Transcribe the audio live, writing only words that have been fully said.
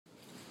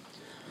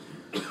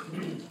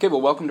Okay, well,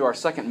 welcome to our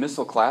second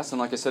missal class,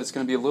 and like I said, it's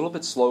going to be a little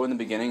bit slow in the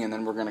beginning, and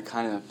then we're going to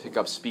kind of pick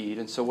up speed.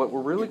 And so what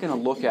we're really going to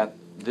look at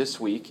this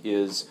week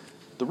is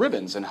the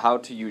ribbons and how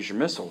to use your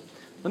missal.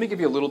 Let me give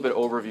you a little bit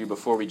overview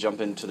before we jump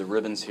into the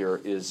ribbons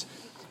here. Is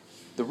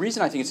the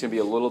reason I think it's going to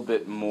be a little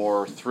bit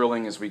more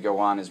thrilling as we go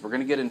on is we're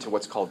going to get into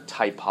what's called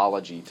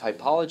typology.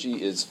 Typology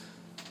is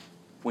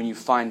when you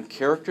find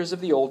characters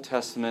of the Old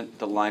Testament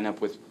that line up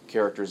with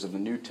characters of the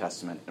New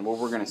Testament. And what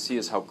we're going to see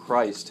is how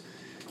Christ,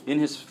 in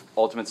his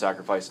ultimate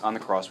sacrifice on the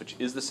cross, which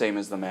is the same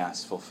as the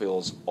Mass,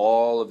 fulfills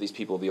all of these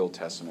people of the Old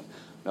Testament.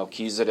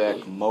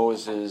 Melchizedek,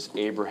 Moses,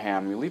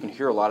 Abraham. You'll even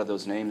hear a lot of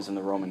those names in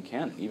the Roman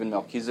canon. Even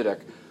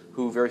Melchizedek,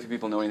 who very few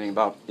people know anything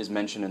about, is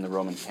mentioned in the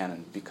Roman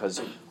canon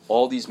because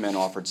all these men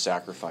offered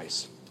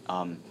sacrifice.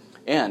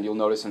 And you'll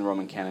notice in the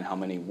Roman canon how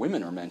many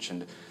women are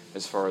mentioned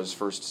as far as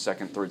 1st,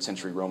 2nd, 3rd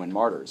century Roman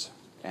martyrs.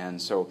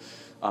 And so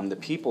the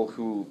people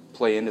who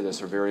play into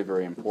this are very,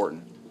 very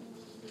important.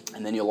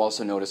 And then you'll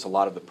also notice a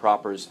lot of the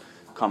propers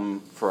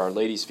come for Our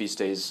Lady's feast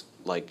days,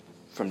 like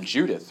from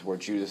Judith, where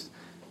Judith,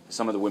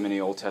 some of the women in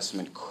the Old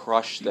Testament,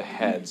 crush the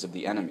heads of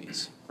the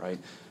enemies, right?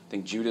 I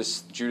think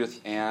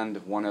Judith and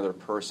one other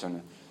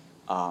person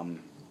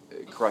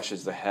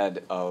crushes the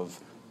head of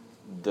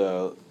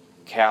the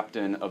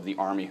captain of the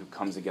army who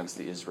comes against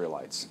the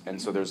Israelites.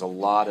 And so there's a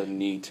lot of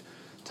neat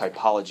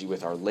typology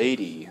with Our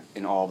Lady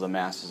in all of the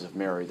Masses of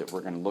Mary that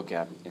we're going to look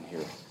at in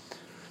here.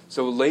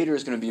 So later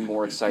is going to be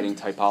more exciting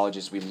typology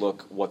as we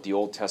look what the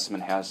Old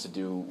Testament has to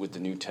do with the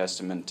New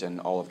Testament and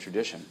all of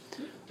tradition.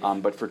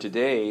 But for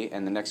today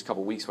and the next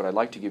couple weeks, what I'd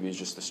like to give you is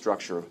just the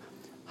structure of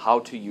how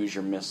to use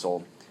your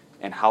missal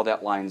and how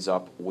that lines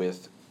up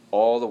with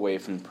all the way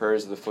from the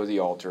prayers of the foot of the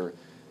altar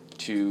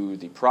to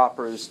the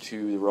propers,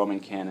 to the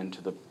Roman canon,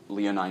 to the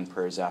Leonine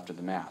prayers after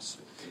the Mass.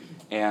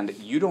 And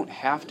you don't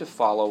have to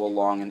follow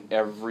along in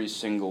every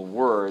single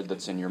word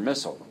that's in your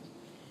missal.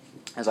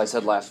 As I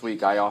said last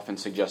week, I often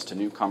suggest to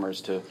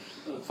newcomers to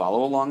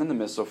follow along in the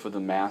Missal for the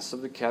Mass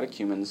of the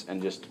catechumens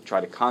and just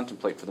try to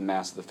contemplate for the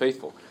Mass of the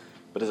faithful.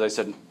 But as I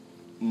said,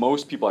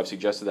 most people I've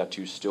suggested that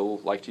to still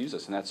like to use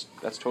this, and that's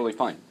totally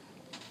fine.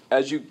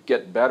 As you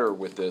get better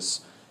with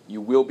this,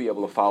 you will be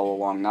able to follow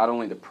along not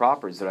only the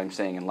propers that I'm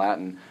saying in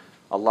Latin.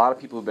 A lot of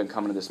people who've been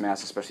coming to this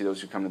Mass, especially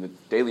those who come to the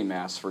daily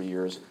Mass for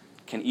years,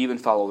 can even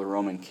follow the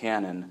Roman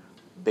canon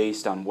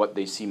based on what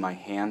they see my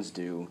hands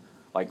do.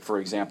 Like, for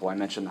example, I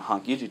mentioned the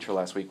Hanc Igitur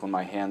last week when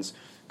my hands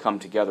come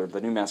together.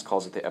 The New Mass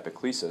calls it the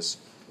epiclesis.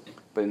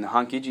 But in the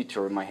Hanc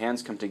Igitur, my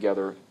hands come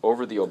together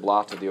over the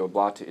oblata. The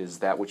oblata is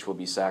that which will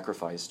be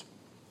sacrificed.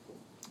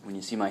 When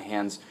you see my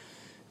hands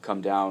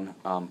come down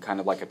kind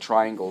of like a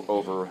triangle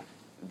over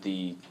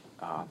the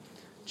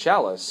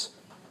chalice,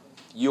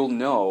 you'll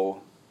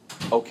know,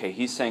 okay,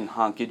 he's saying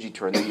Hanc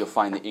Igitur, and then you'll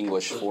find the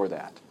English for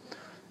that.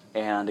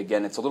 And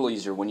again, it's a little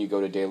easier when you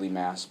go to daily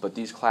Mass, but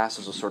these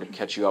classes will sort of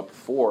catch you up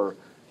for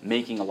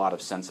making a lot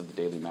of sense of the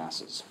daily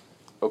Masses.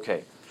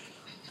 Okay,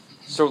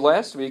 so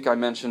last week I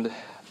mentioned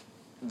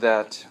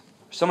that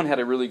someone had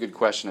a really good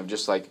question of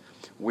just like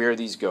where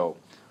these go.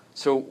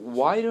 So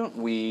why don't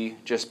we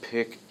just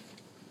pick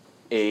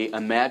a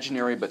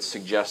imaginary but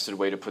suggested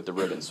way to put the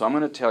ribbons? So I'm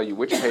going to tell you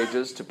which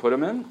pages to put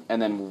them in and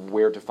then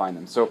where to find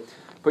them. So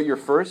put your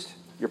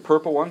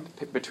purple one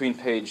between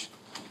page,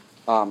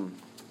 put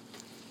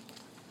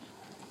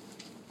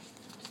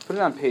it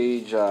on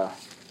page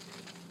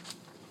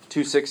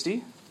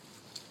 260.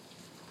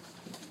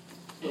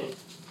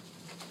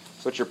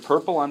 Put your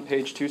purple on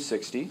page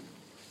 260.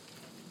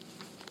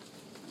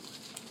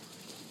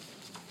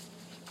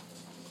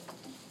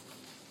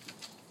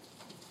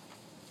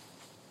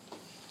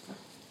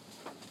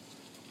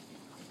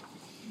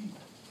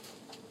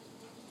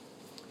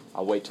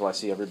 I'll wait till I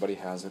see everybody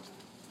has it.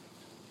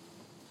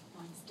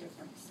 Mine's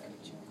different,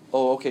 Sergio.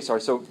 Oh, okay,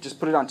 sorry. So just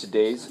put it on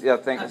today's. Yeah,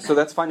 thanks. So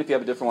that's fine if you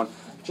have a different one.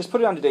 Just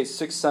put it on today's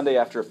 6th Sunday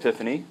after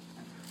Epiphany.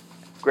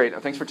 Great,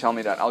 thanks for telling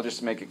me that. I'll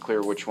just make it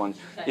clear which one.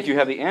 If you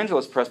have the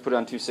Angelus Press, put it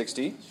on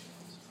 260,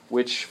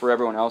 which for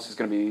everyone else is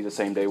going to be the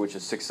same day, which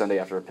is 6th Sunday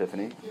after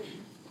Epiphany.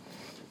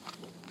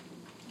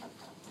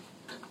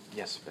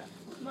 Yes, Ben.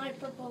 My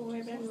purple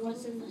ribbon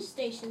was in the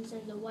Stations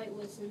and the white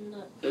was in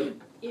the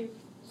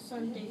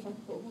Sunday.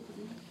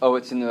 Oh,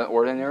 it's in the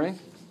ordinary? Do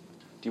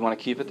you want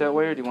to keep it that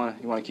way, or do you want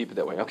to keep it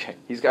that way? Okay,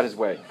 he's got his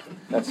way.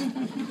 It's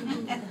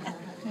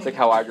like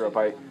how I grew up.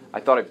 I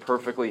thought I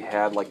perfectly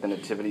had like the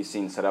nativity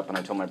scene set up, and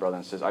I told my brother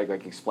and sisters, I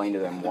like explained to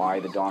them why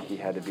the donkey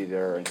had to be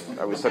there. And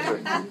I was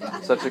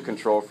such a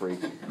control freak.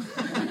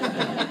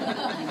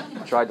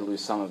 Tried to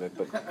lose some of it,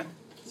 but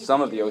some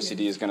of the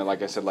OCD is going to,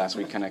 like I said last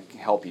week, kind of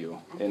help you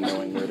in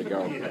knowing where to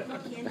go.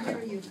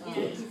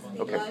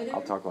 Okay,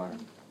 I'll talk louder.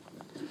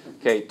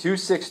 Okay,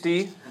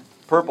 260,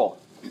 purple.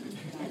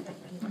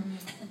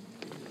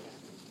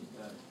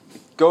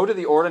 Go to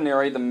the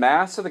ordinary, the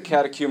Mass of the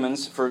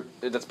Catechumens,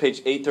 that's page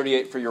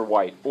 838 for your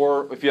white.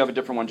 Or if you have a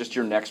different one, just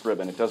your next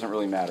ribbon. It doesn't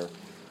really matter.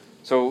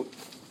 So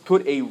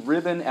put a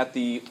ribbon at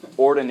the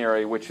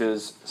ordinary, which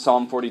is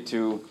Psalm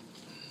 42,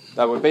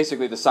 That would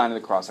basically the sign of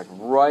the cross, like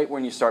right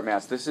when you start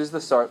Mass. This is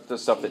the stuff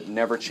that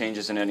never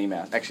changes in any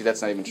Mass. Actually,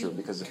 that's not even true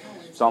because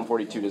Psalm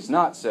 42 does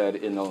not said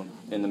in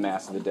the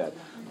Mass of the Dead.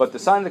 But the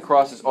sign of the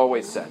cross is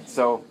always said.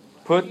 So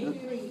put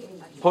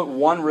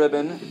one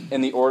ribbon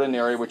in the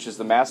ordinary, which is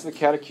the Mass of the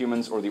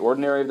Catechumens, or the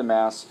ordinary of the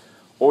Mass,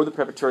 or the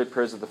preparatory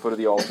prayers at the foot of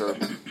the altar.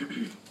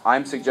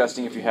 I'm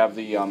suggesting if you have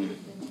the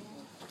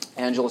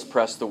Angelus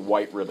press, the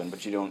white ribbon,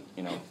 but you don't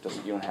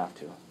have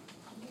to.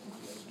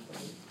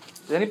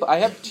 I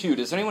have 2.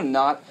 Does anyone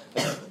not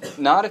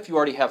if you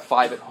already have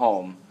 5 at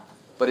home,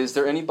 but is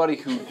there anybody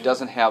who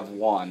doesn't have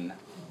 1?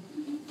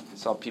 I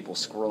saw people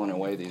squirreling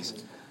away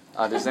these.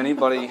 Does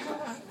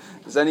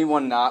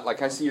anyone not,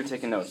 like I see you're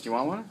taking notes. Do you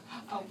want one?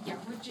 Oh, yeah,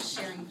 we're just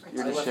sharing.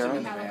 You're just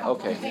sharing?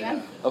 Okay.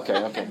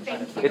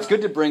 It's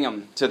good to bring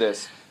them to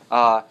this.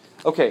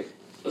 Okay,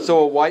 so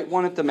a white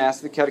one at the Mass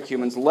of the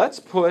Catechumens. Let's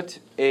put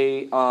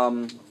a,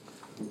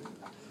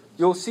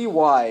 you'll see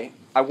why.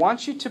 I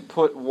want you to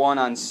put one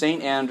on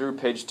St. Andrew,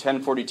 page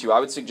 1042. I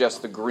would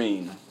suggest the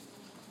green.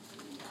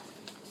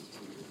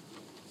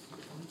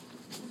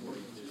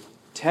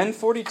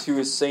 1042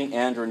 is St.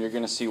 Andrew, and you're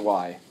going to see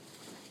why.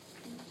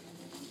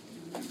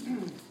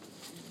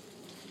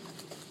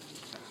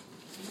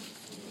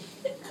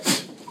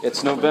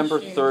 It's November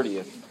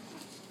 30th.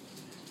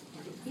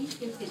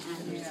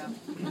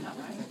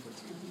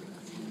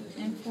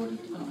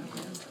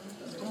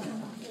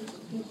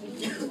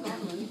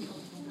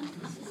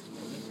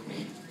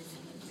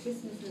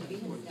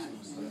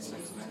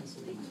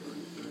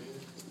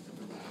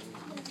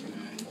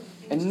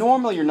 And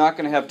normally you're not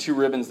going to have 2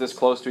 ribbons this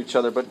close to each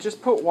other, but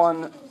just put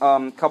one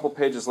couple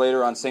pages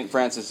later on St.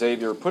 Francis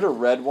Xavier. Put a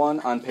red one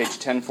on page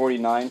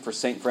 1049 for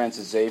St.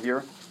 Francis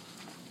Xavier,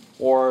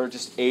 or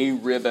just a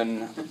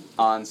ribbon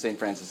on St.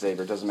 Francis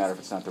Xavier. It doesn't matter if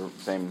it's not the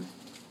same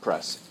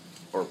press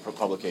or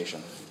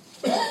publication.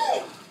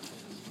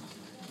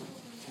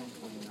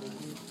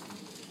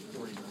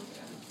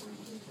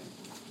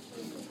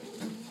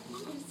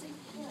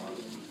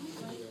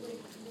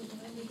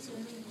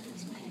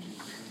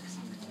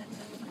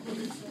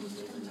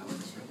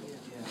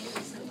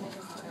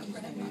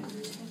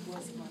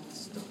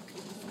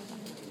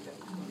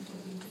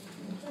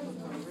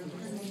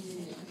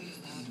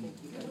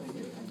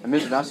 And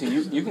Mr. Dawson,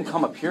 you can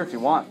come up here if you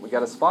want. We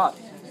got a spot.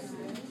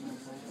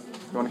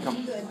 You want to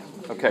come?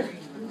 Okay.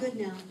 I'm good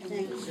now.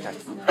 Thanks.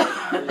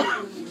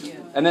 Okay.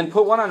 And then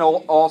put one on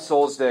All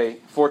Souls Day,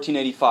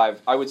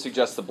 1485. I would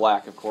suggest the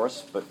black, of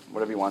course, but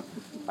whatever you want.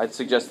 I'd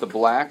suggest the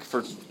black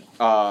for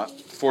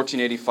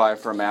 1485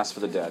 for a Mass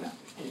for the Dead.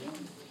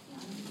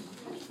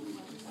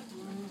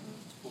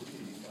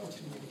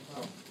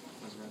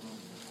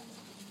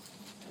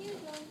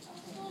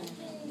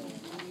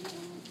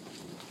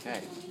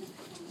 Okay.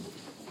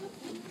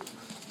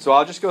 So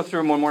I'll just go through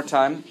them one more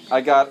time. I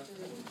got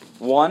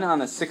one on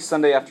the 6th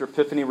Sunday after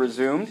Epiphany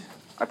resumed.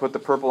 I put the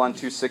purple on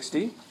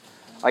 260.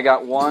 I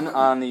got one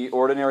on the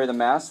ordinary of the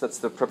Mass. That's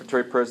the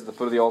preparatory prayers at the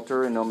foot of the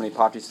altar in Nomine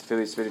Patris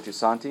Filii Spiritus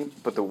Sancti.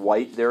 Put the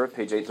white there at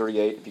page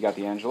 838 if you got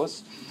the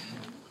Angelus.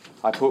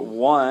 I put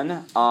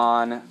one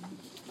on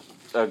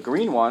a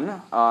green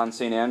one on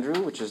St.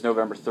 Andrew, which is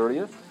November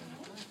 30th.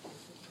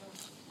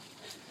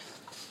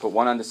 Put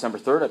one on December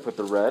 3rd. I put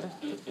the red.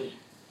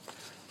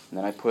 And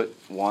then I put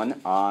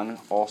one on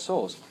All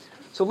Souls.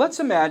 So let's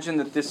imagine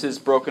that this is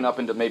broken up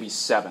into maybe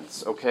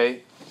sevenths,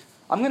 okay?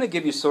 I'm going to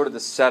give you sort of the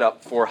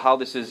setup for how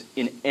this is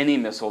in any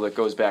missal that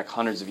goes back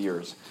hundreds of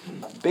years.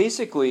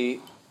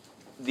 Basically,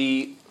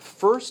 the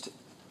first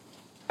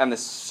and the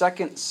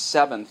second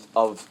seventh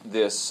of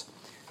this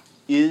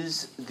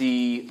is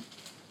the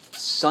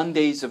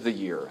Sundays of the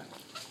year.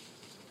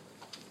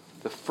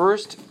 The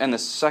first and the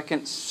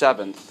second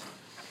seventh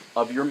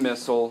of your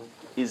missal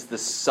is the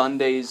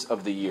Sundays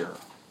of the year.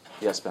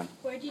 Yes, Ben?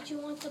 Where did you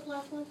want the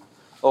black one?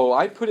 Oh,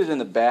 I put it in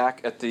the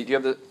back at the... Do you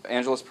have the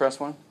Angelus Press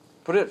one?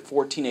 Put it at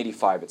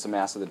 1485. It's a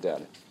Mass of the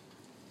Dead.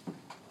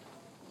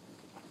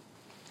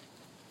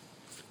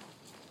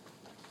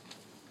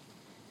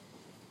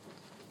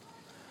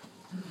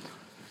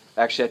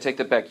 Actually, I take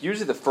that back.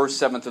 Usually the first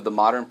seventh of the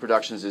modern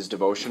productions is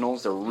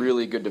devotionals. They're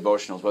really good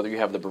devotionals. Whether you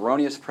have the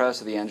Baronius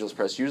Press or the Angelus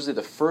Press, usually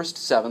the first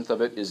seventh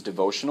of it is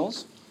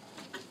devotionals.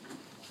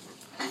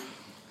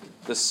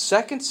 The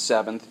second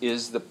seventh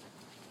is the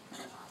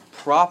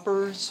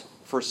propers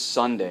for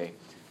Sunday.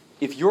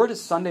 If you're at a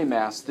Sunday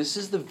Mass, this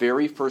is the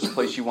very first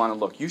place you want to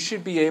look. You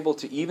should be able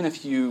to, even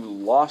if you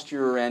lost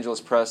your Angelus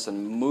Press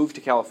and moved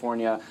to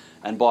California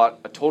and bought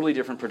a totally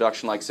different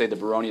production like, say, the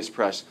Baronius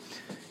Press,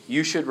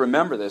 you should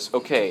remember this.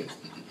 Okay,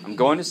 I'm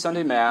going to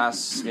Sunday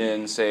Mass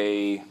in,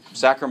 say,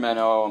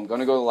 Sacramento. I'm going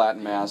to go to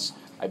Latin Mass.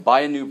 I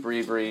buy a new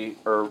breviary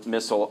or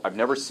missal. I've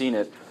never seen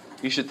it.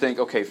 You should think,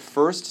 okay,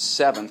 first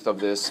seventh of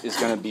this is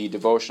going to be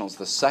devotionals.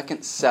 The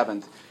second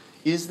seventh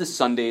is the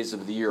Sundays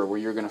of the year where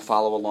you're going to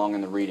follow along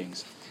in the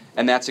readings.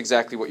 And that's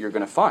exactly what you're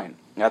going to find.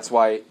 That's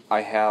why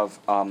I have...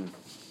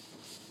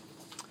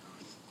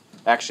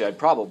 actually, I'd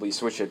probably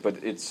switch it,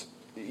 but it's...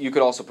 You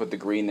could also put the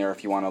green there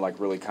if you want to like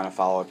really kind of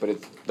follow it.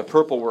 But the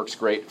purple works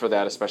great for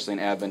that, especially in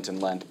Advent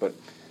and Lent. But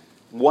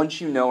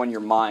once you know in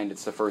your mind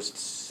it's the first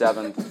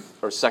seventh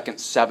or second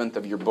seventh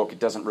of your book, it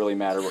doesn't really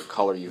matter what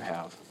color you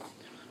have.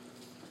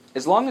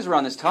 As long as we're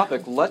on this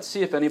topic, let's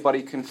see if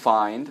anybody can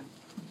find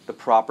the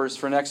propers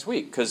for next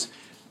week. Because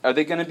are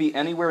they going to be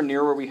anywhere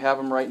near where we have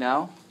them right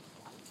now?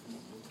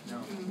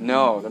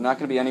 No, they're not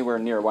going to be anywhere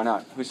near. Why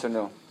not? Who said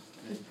no?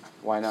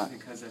 Why not?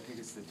 Because I think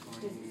it's the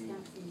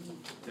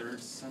 23rd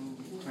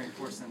Sunday,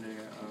 24th Sunday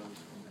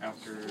of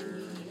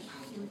after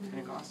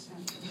Pentecost.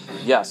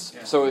 Yes.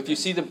 Yeah. So if you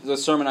see the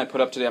sermon I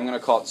put up today, I'm going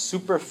to call it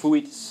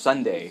Superfuit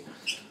Sunday.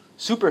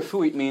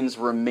 Superfuit means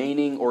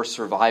remaining or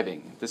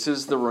surviving. This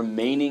is the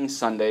remaining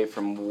Sunday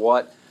from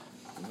what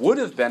would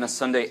have been a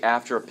Sunday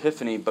after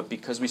Epiphany, but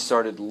because we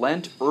started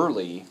Lent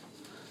early,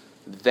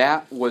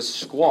 that was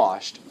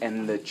squashed,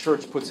 and the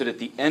church puts it at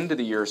the end of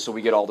the year so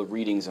we get all the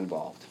readings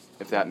involved,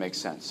 if that makes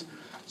sense.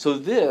 So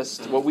this,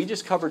 what we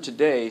just covered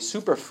today,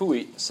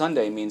 Superfuit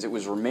Sunday, means it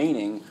was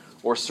remaining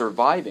or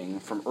surviving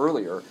from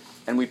earlier,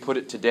 and we put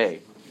it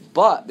today.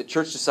 But the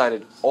church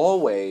decided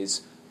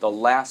always the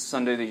last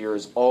Sunday of the year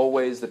is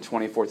always the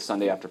 24th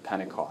Sunday after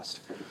Pentecost.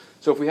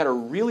 So if we had a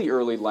really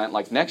early Lent,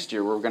 like next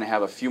year, we're going to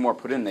have a few more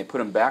put in, they put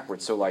them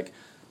backwards. So like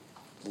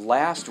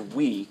last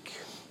week,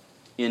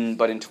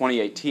 but in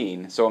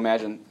 2018, so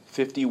imagine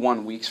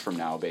 51 weeks from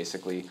now,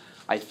 basically,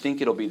 I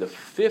think it'll be the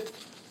 5th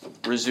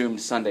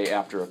resumed Sunday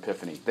after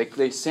Epiphany.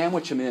 They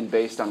sandwich them in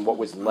based on what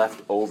was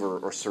left over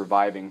or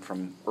surviving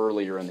from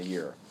earlier in the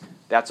year.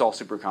 That's all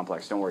super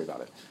complex. Don't worry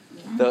about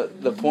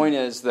it. The point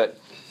is that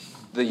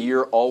the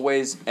year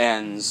always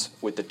ends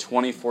with the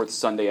 24th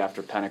Sunday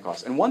after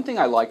Pentecost. And one thing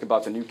I like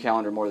about the new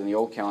calendar more than the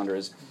old calendar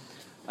is,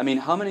 I mean,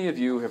 how many of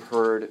you have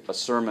heard a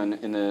sermon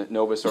in the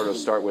Novus Ordo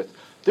start with,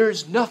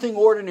 "There's nothing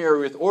ordinary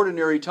with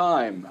ordinary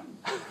time"?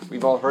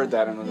 We've all heard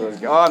that, and we're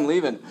like, "Oh, I'm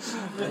leaving."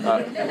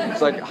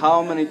 It's like,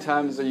 how many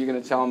times are you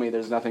going to tell me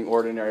there's nothing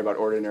ordinary about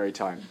ordinary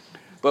time?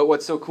 But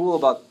what's so cool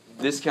about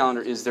this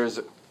calendar is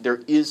there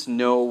is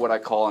no what I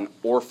call an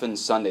orphan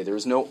Sunday. There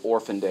is no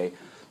orphan day.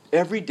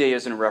 Every day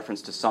is in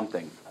reference to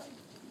something.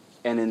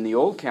 And in the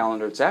old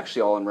calendar, it's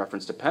actually all in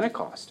reference to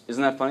Pentecost.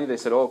 Isn't that funny? They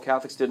said, oh,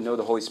 Catholics didn't know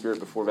the Holy Spirit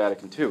before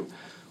Vatican II.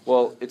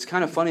 Well, it's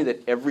kind of funny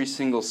that every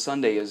single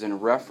Sunday is in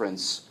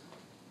reference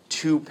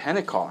to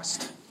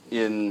Pentecost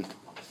in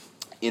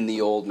the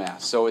old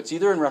Mass. So it's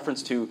either in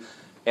reference to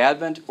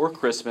Advent or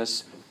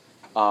Christmas,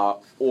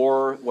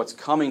 or what's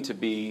coming to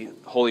be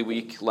Holy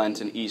Week,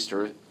 Lent, and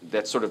Easter.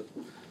 That's sort of,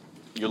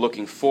 you're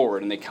looking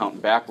forward, and they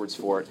count backwards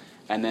for it.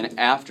 And then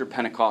after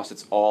Pentecost,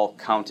 it's all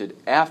counted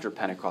after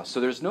Pentecost. So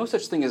there's no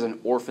such thing as an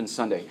orphan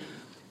Sunday.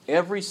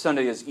 Every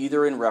Sunday is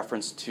either in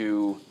reference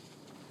to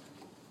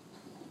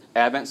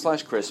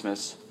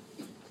Advent/Christmas,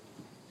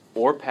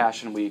 or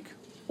Passion Week,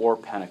 or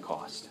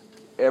Pentecost.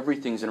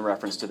 Everything's in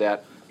reference to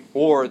that,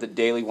 or the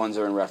daily ones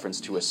are in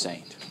reference to a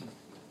saint.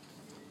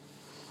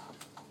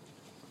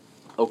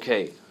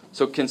 Okay,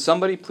 so can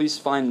somebody please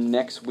find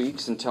next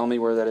week's and tell me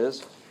where that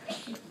is?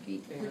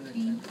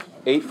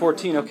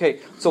 8:14. Okay,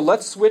 so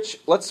let's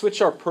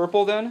switch our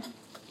purple then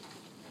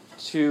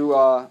to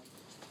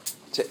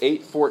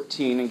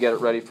 8:14 and get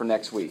it ready for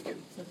next week. Is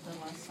it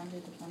the last Sunday,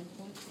 the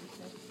 24th?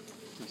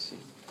 Let me see.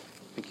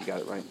 I think you got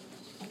it right.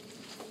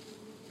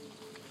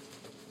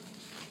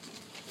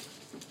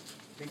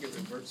 I think it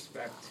reverts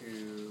back to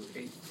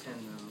 8:10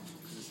 though,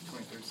 because it's the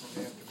 23rd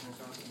Sunday after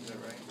Pentecost. Is that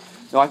right?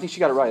 No, I think she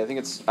got it right. I think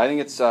it's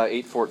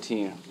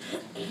 8:14.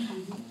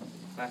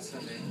 Last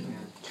Sunday. Yeah.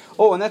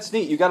 Oh, and that's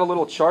neat. You got a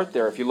little chart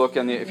there. If you look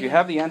if you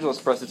have the Angelus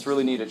Press, it's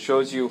really neat. It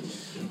shows you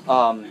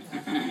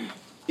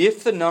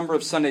if the number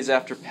of Sundays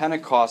after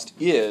Pentecost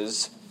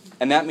is,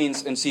 and that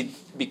means, and see,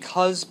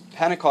 because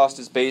Pentecost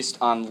is based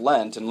on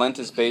Lent, and Lent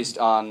is based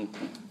on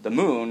the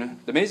moon,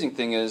 the amazing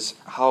thing is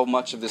how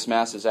much of this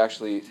Mass is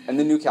actually, and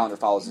the new calendar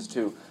follows this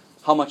too,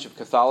 how much of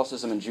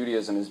Catholicism and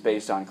Judaism is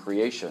based on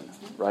creation,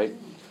 right?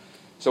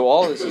 So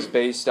all of this is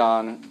based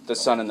on the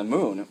sun and the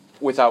moon,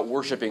 without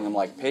worshiping them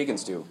like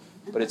pagans do.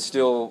 But it's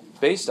still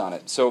based on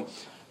it. So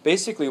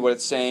basically what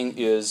it's saying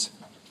is,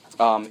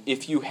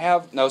 if you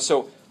have, now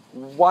so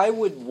why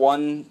would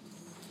one,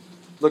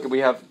 look, we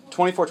have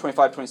 24,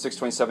 25, 26,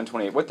 27,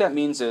 28. What that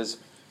means is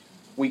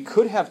we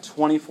could have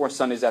 24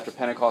 Sundays after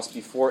Pentecost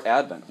before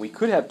Advent. We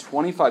could have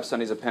 25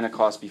 Sundays of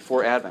Pentecost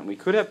before Advent. We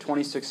could have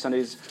 26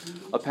 Sundays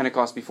of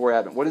Pentecost before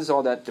Advent. What does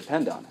all that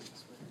depend on?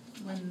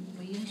 When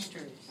Easter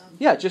is.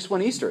 Yeah, just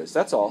when Easter is,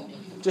 that's all.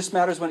 Just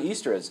matters when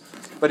Easter is.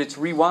 But it's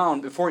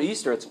rewound before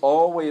Easter. It's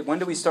always, when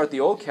do we start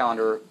the old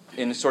calendar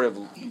in sort of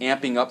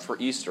amping up for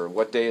Easter?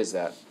 What day is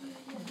that?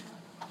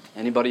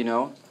 Anybody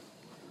know?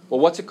 Well,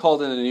 what's it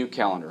called in the new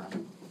calendar?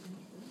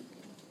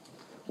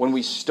 When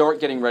we start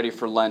getting ready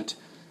for Lent.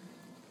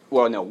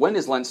 Well, no, when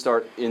does Lent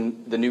start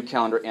in the new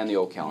calendar and the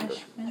old calendar?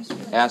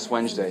 Ash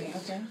Wednesday.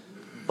 Okay.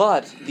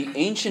 But the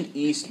ancient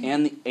East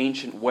and the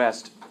ancient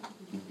West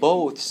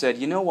both said,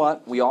 you know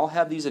what, we all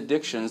have these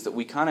addictions that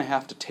we kind of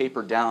have to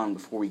taper down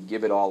before we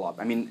give it all up.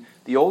 I mean,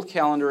 The old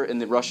calendar and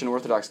the Russian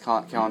Orthodox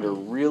calendar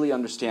really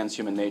understands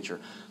human nature.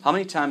 How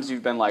many times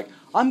you've been like,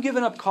 I'm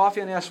giving up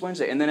coffee on Ash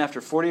Wednesday, and then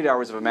after 48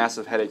 hours of a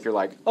massive headache, you're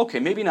like, okay,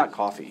 maybe not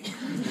coffee,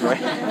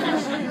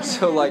 right?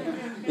 So like,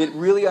 it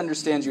really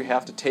understands you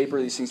have to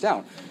taper these things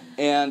down.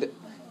 And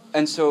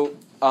so,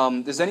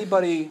 does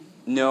anybody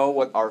know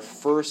what our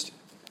first,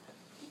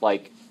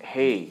 like,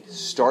 hey,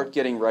 start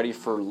getting ready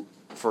for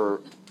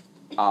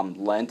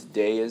Lent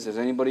day is? Does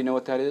anybody know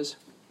what that is?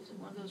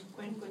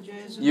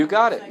 You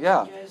got it,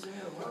 yeah.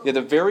 Yeah,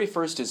 the very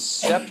first is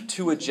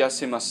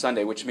Septuagesima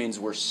Sunday, which means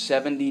we're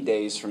 70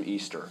 days from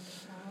Easter.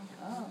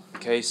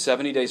 Okay,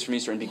 70 days from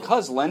Easter. And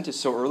because Lent is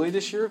so early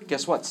this year,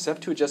 guess what?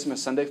 Septuagesima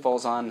Sunday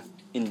falls on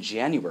in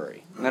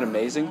January. Isn't that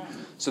amazing?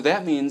 So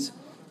that means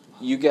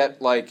you got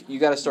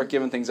to start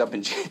giving things up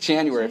in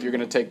January if you're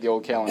going to take the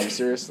old calendar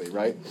seriously,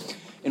 right?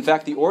 In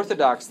fact, the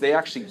Orthodox, they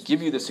actually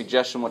give you the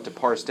suggestion what to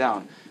parse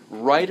down.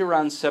 Right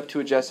around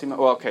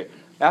Septuagesima,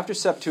 after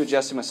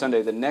Septuagesima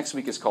Sunday, the next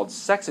week is called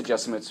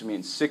Sexagesima, which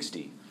means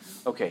 60.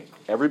 Okay,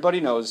 everybody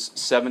knows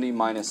 70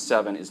 minus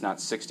 7 is not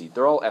 60.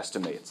 They're all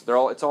estimates.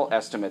 It's all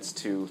estimates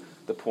to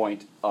the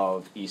point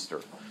of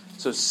Easter.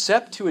 So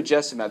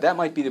Septuagesima, that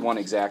might be the one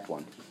exact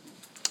one.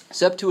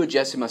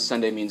 Septuagesima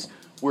Sunday means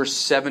we're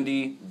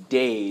 70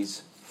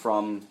 days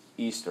from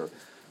Easter.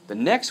 The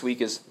next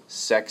week is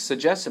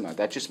Sexagesima.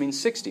 That just means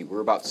 60.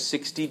 We're about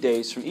 60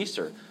 days from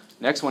Easter.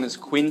 Next one is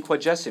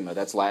Quinquagesima.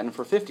 That's Latin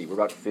for 50. We're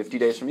about 50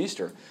 days from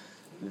Easter.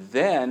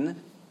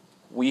 Then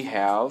we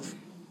have,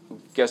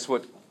 guess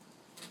what?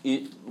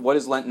 What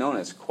is Lent known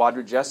as?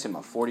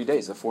 Quadragesima, 40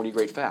 days, the 40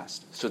 Great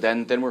Fast. So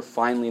then we're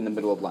finally in the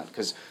middle of Lent,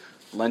 because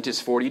Lent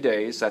is 40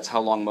 days. That's how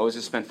long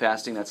Moses spent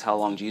fasting. That's how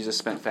long Jesus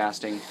spent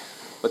fasting.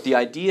 But the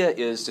idea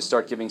is to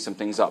start giving some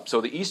things up.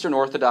 So the Eastern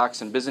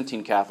Orthodox and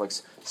Byzantine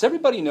Catholics, does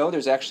everybody know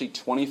there's actually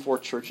 24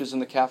 churches in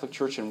the Catholic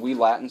Church, and we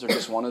Latins are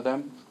just one of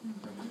them?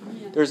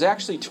 There's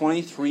actually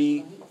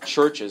 23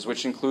 churches,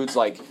 which includes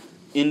like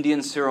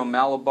Indian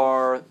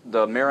Syro-Malabar,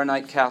 the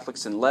Maronite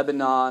Catholics in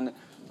Lebanon,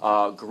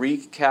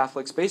 Greek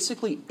Catholics.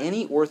 Basically,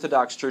 any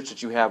Orthodox church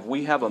that you have,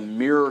 we have a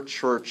mirror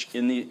church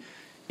in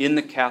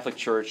the Catholic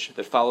Church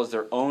that follows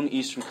their own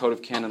Eastern Code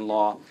of Canon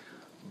Law,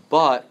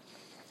 but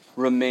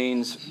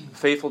remains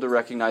faithful to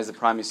recognize the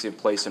primacy of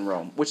place in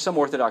Rome, which some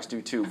Orthodox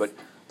do too, but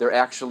they're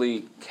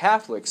actually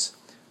Catholics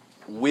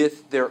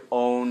with their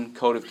own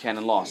Code of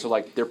Canon Law. So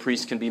like their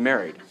priests can be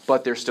married,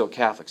 but they're still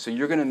Catholics. So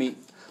you're going to meet,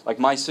 like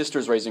my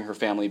sister's raising her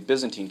family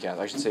Byzantine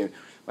Catholic. I should say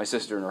my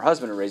sister and her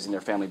husband are raising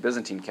their family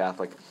Byzantine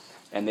Catholic,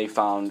 and they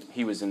found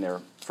he was in there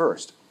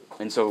first.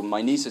 And so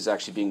my niece is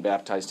actually being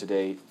baptized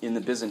today in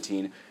the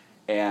Byzantine,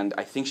 and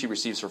I think she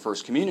receives her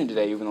first communion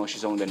today, even though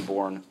she's only been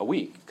born a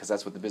week, because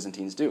that's what the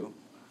Byzantines do.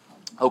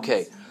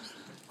 Okay.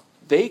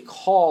 They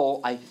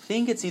call, I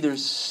think it's either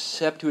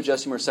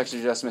Septuagesima or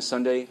Sexagesima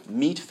Sunday,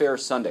 Meat Fair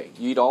Sunday.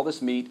 You eat all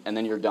this meat, and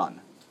then you're done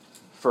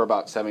for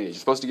about 7 days. You're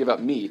supposed to give up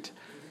meat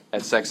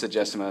at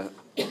Sexagesima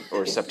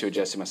or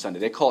Septuagesima Sunday.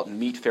 They call it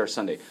Meat Fair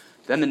Sunday.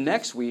 Then the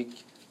next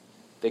week,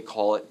 they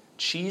call it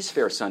Cheese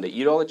Fair Sunday.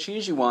 Eat all the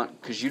cheese you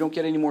want, because you don't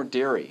get any more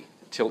dairy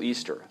till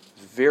Easter.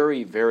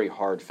 Very, very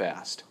hard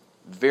fast.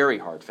 Very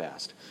hard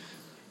fast.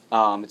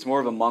 It's more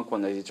of a monk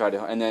one that they try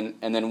to, and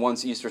then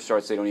once Easter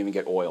starts, they don't even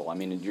get oil. I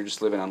mean, you're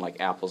just living on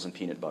like apples and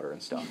peanut butter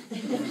and stuff.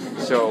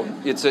 So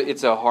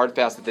it's a hard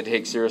fast that they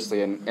take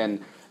seriously,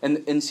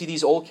 and see,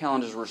 these old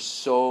calendars were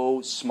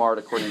so smart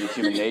according to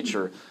human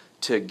nature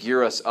to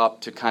gear us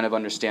up to kind of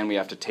understand we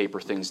have to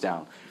taper things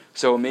down.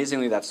 So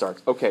amazingly, that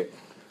starts. Okay,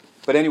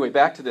 but anyway,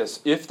 back to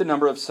this. If the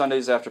number of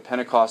Sundays after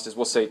Pentecost is,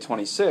 we'll say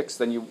 26,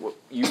 then you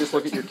just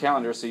look at your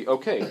calendar and see,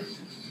 okay,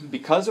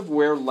 because of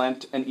where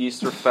Lent and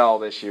Easter fell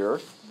this year.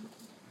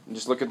 And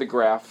just look at the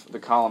graph, the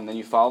column, then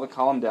you follow the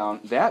column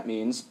down. That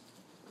means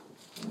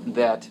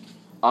that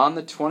on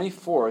the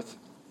 24th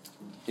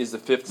is the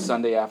fifth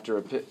Sunday after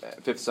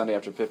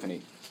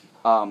Epiphany.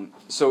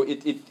 So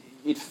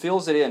it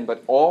fills it in,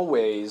 but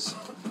always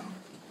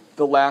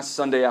the last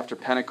Sunday after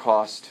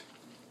Pentecost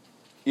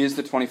is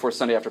the 24th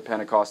Sunday after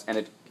Pentecost,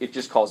 and it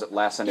just calls it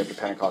last Sunday after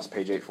Pentecost,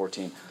 page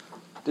 814.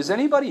 Does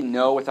anybody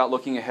know, without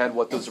looking ahead,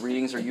 what those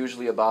readings are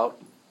usually about?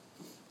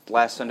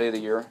 Last Sunday of the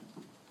year?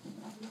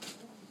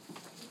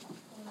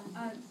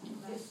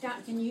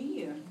 Start the new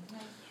year.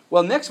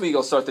 Well, next week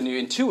will start the new year.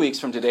 In 2 weeks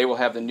from today, we'll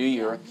have the new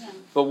year.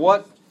 But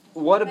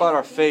what about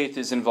our faith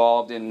is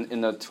involved in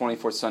the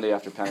 24th Sunday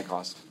after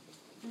Pentecost?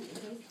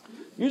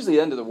 Usually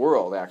the end of the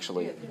world,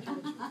 actually.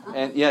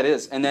 And yeah, it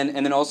is. And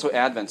then also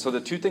Advent. So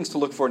the two things to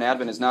look for in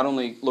Advent is not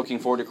only looking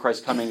forward to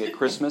Christ coming at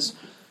Christmas,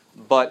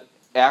 but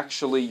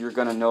actually you're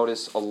going to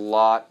notice a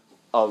lot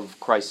of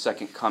Christ's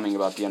second coming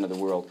about the end of the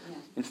world.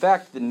 In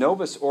fact, the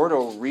Novus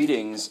Ordo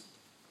readings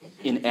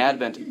in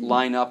Advent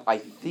line up, I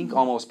think,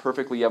 almost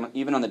perfectly,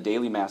 even on the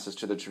daily masses,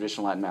 to the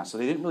traditional Latin Mass. So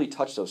they didn't really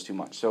touch those too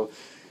much. So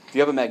if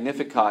you have a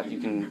Magnificat, you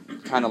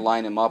can kind of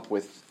line them up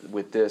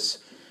with this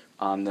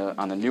on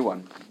the new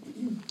one.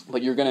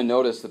 But you're going to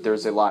notice that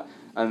there's a lot.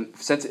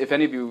 If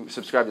any of you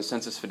subscribe to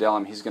Sensus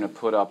Fidelum, he's going to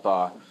put up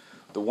a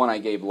the one I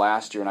gave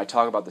last year, and I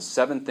talk about the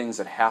 7 things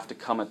that have to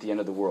come at the end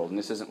of the world. And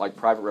this isn't like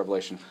private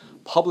revelation.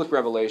 Public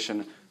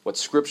revelation, what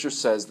Scripture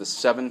says, the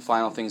 7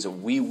 final things that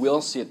we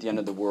will see at the end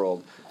of the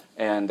world.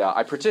 And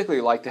I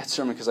particularly like that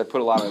sermon because I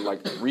put a lot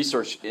of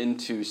research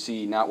into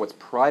see not what's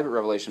private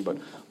revelation, but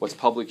what's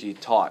publicly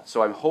taught.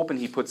 So I'm hoping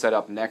he puts that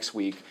up next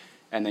week,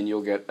 and then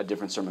you'll get a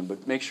different sermon.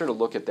 But make sure to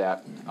look at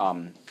that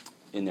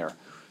in there.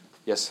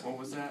 Yes? What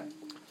was that?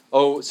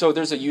 Oh, so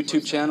there's a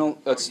YouTube channel.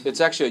 It's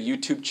actually a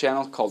YouTube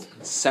channel called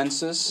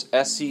Census,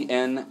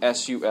 Census.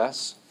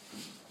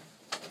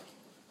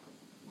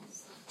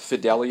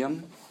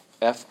 Fidelium,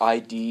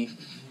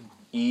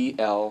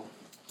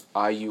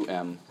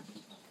 Fidelium.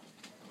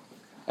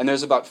 And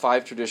there's about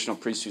 5 traditional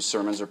priests whose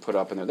sermons are put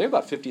up in there. They have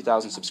about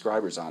 50,000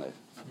 subscribers on it.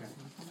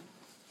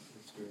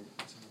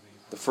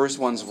 The first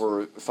ones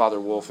were Father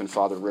Wolf and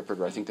Father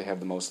Ripperger. I think they have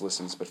the most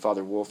listens, but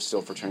Father Wolf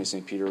still Fraternity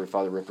St. Peter.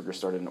 Father Ripperger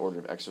started an order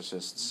of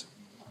exorcists.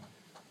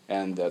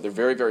 And they're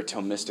very, very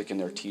Thomistic in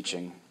their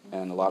teaching,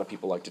 and a lot of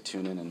people like to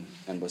tune in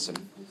and listen.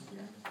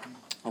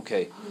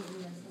 Okay.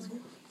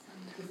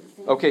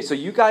 Okay, so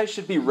you guys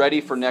should be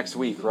ready for next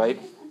week, right?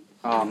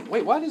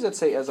 Wait, why does it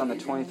say as on the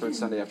 23rd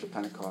Sunday after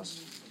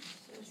Pentecost?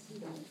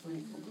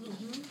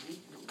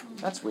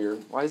 That's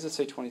weird. Why does it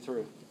say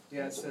 23rd?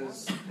 Yeah, it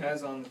says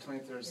as on the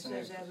 23rd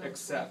Sunday,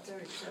 except.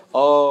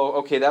 Oh,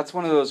 okay, that's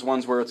one of those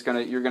ones where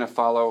you're gonna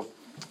follow.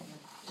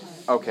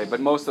 Okay, but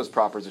most of those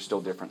propers are still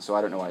different, so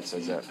I don't know why it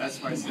says that.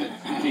 That's why I said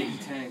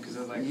 8-10, because I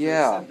was like,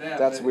 yeah, it said that,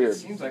 that's but weird. It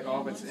seems like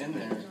all of it's in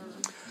there.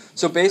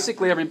 So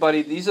basically,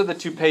 everybody, these are the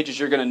 2 pages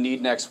you're going to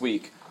need next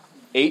week,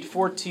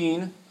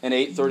 8:14 and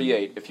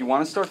 8:38. If you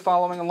want to start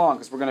following along,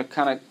 because we're going to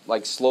kind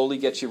of slowly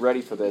get you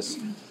ready for this,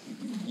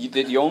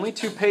 the only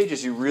 2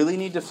 pages you really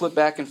need to flip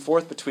back and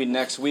forth between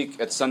next week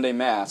at Sunday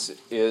Mass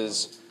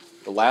is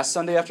the last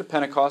Sunday after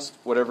Pentecost,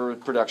 whatever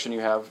production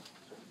you have.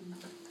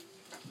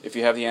 If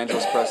you have the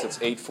Angelus Press, it's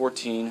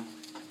 8:14,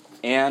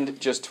 and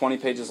just 20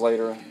 pages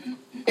later,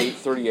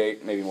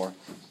 8:38, maybe more.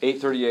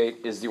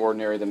 8:38 is the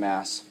ordinary of the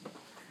Mass.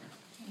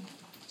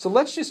 So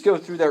let's just go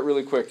through that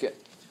really quick.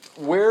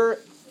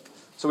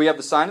 So we have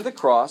the sign of the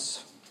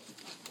cross,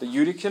 the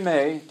Judice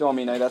Me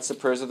Domine, that's the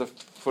prayers at the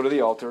foot of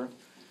the altar.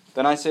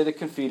 Then I say the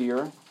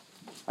Confiteor.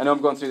 I know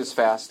I'm going through this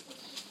fast.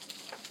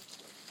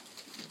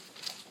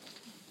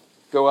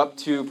 Go up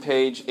to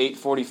page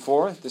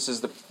 844. This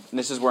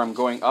is where I'm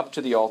going up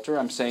to the altar.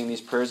 I'm saying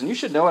these prayers, and you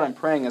should know what I'm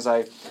praying as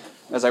I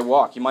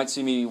walk. You might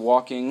see me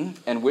walking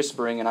and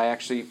whispering, and I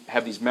actually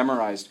have these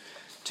memorized.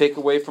 Take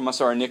away from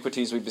us our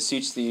iniquities, we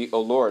beseech thee,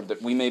 O Lord,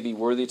 that we may be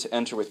worthy to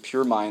enter with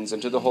pure minds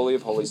into the Holy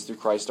of Holies through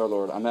Christ our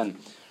Lord. Amen.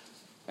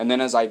 And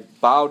then as I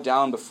bow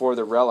down before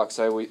the relics,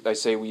 I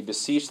say, we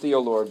beseech thee, O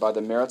Lord, by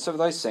the merits of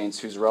thy saints,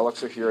 whose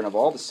relics are here, and of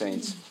all the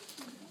saints,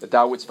 that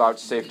thou wouldst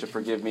vouchsafe to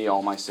forgive me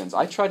all my sins.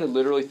 I try to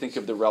literally think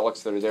of the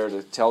relics that are there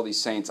to tell these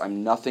saints,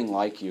 I'm nothing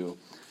like you,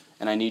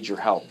 and I need your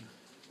help.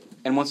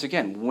 And once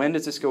again, when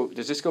does this go?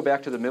 Does this go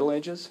back to the Middle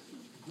Ages?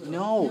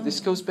 No, this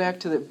goes back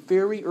to the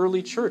very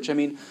early church. I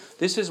mean,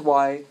 this is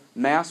why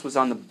Mass was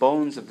on the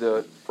bones of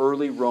the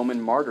early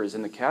Roman martyrs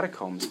in the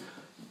catacombs.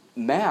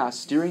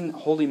 Mass, during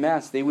Holy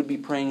Mass, they would be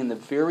praying in the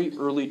very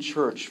early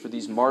church for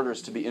these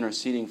martyrs to be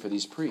interceding for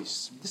these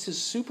priests. This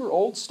is super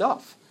old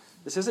stuff.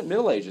 This isn't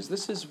Middle Ages.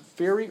 This is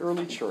very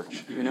early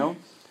church,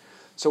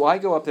 So I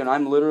go up there and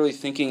I'm literally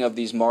thinking of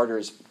these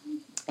martyrs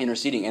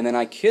interceding, and then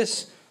I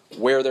kiss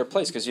where they're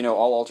placed, because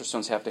all altar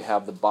stones have to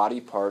have the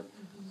body part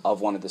of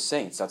one of the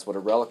saints. That's what a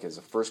relic is.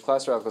 A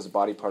first-class relic is a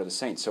body part of the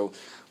saint. So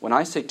when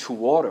I say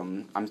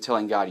tuorum, I'm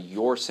telling God,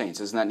 your saints.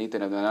 Isn't that neat?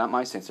 They're not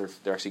my saints.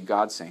 They're actually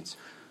God's saints.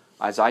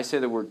 As I say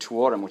the word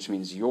tuorum, which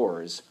means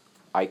yours,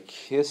 I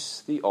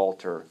kiss the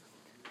altar.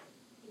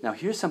 Now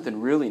here's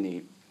something really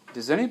neat.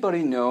 Does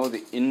anybody know the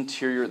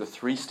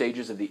 3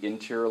 stages of the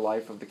interior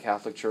life of the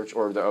Catholic Church,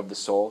 or of the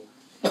soul?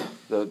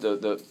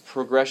 The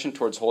progression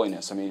towards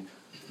holiness. I mean,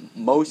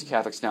 most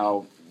Catholics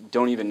now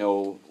don't even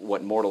know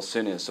what mortal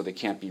sin is, so they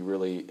can't be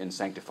really in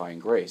sanctifying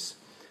grace.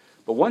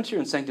 But once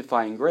you're in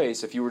sanctifying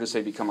grace, if you were to,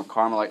 say, become a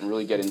Carmelite and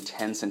really get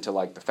intense into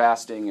the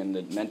fasting and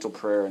the mental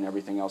prayer and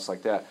everything else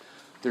like that,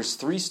 there's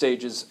 3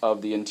 stages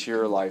of the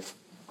interior life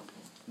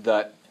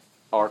that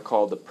are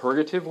called the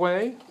purgative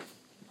way,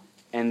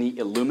 and the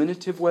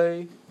illuminative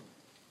way,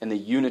 and the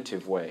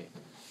unitive way.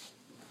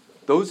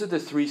 Those are the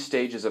 3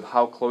 stages of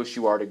how close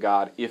you are to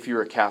God if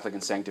you're a Catholic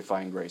in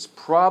sanctifying grace.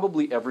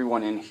 Probably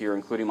everyone in here,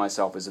 including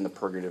myself, is in the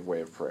purgative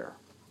way of prayer.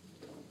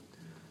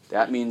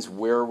 That means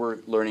where we're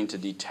learning to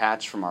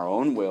detach from our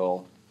own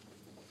will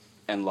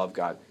and love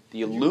God.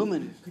 The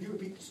illuminative... Could you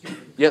repeat,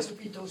 Yes.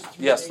 repeat those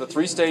 3 Yes, stages? the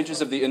 3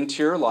 stages of the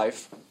interior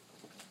life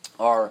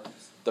are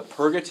the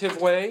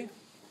purgative way.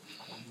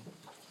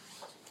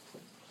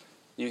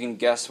 You can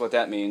guess what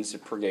that means,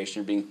 purgation.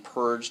 You're being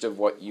purged of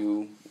what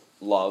you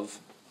love.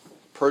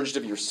 Purged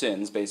of your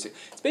sins, basically.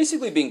 It's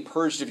basically being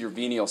purged of your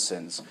venial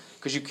sins,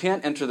 because you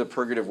can't enter the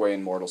purgative way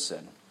in mortal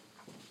sin.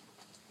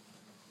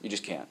 You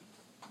just can't.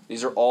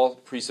 These are all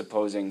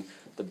presupposing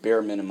the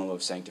bare minimum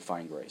of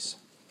sanctifying grace.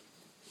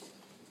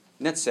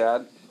 Isn't that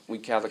sad? We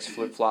Catholics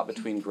flip-flop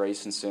between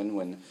grace and sin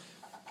when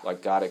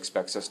Like God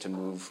expects us to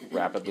move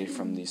rapidly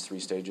from these 3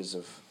 stages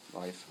of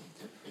life.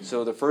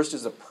 So the first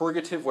is the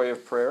purgative way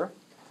of prayer.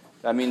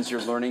 That means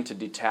you're learning to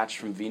detach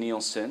from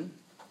venial sin.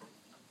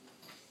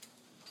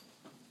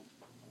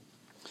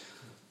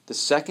 The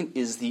second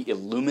is the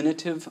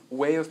illuminative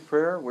way of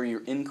prayer, where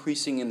you're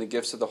increasing in the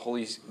gifts of the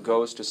Holy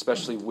Ghost,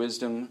 especially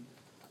wisdom,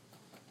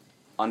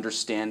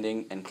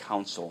 understanding, and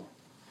counsel.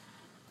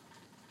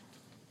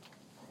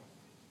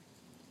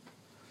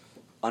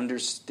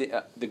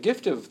 The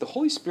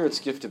Holy Spirit's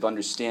gift of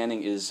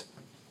understanding is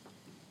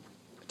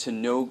to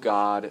know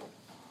God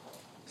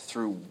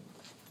through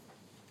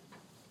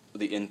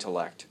the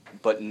intellect,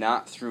 but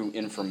not through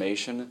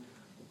information,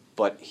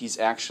 but He's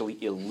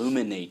actually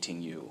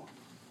illuminating you.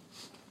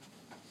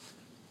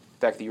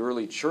 In fact, the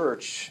early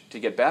church, to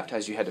get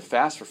baptized, you had to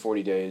fast for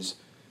 40 days,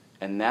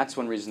 and that's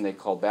one reason they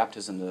called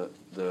baptism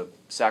the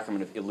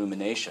sacrament of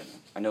illumination.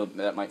 I know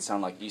that might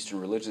sound like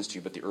Eastern religions to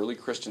you, but the early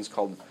Christians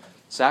called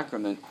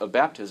sacrament of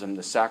baptism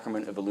the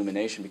sacrament of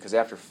illumination, because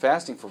after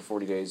fasting for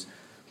 40 days,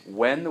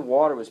 when the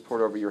water was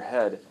poured over your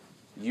head,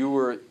 you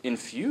were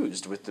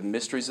infused with the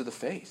mysteries of the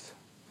faith.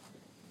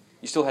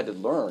 You still had to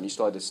learn, you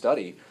still had to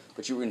study,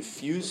 but you were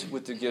infused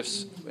with the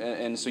gifts,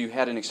 and so you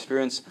had an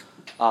experience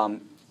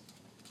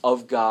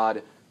of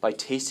God by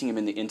tasting Him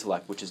in the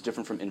intellect, which is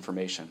different from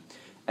information.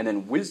 And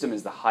then wisdom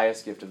is the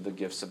highest gift of the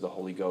gifts of the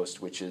Holy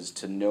Ghost, which is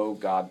to know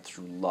God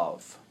through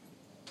love.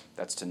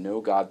 That's to know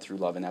God through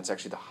love, and that's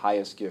actually the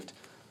highest gift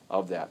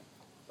of that.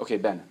 Okay,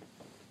 Ben.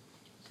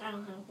 I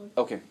don't have one.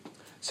 Okay.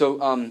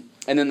 So, and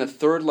then the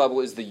third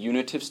level is the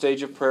unitive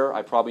stage of prayer.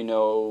 I probably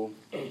know,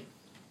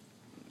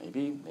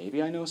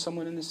 maybe I know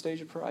someone in this stage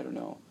of prayer. I don't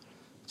know.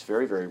 It's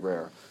very, very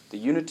rare. The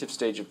unitive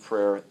stage of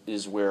prayer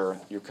is where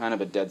you're kind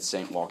of a dead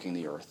saint walking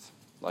the earth.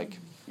 Like,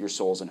 your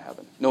soul's in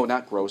heaven. No,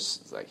 not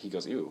gross. Like, he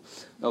goes, ew.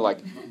 No, like,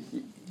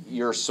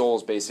 your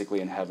soul's basically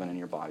in heaven and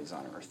your body's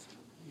on earth.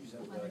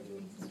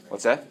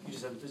 What's that? You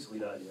just haven't physically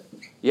died yet.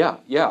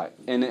 Yeah.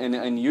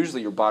 And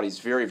usually your body's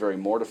very, very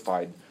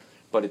mortified,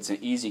 but it's an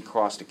easy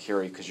cross to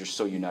carry because you're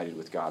so united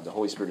with God. The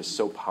Holy Spirit is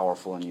so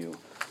powerful in you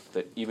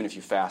that even if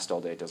you fast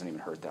all day, it doesn't even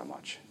hurt that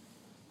much.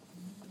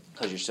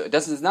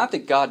 Because it's not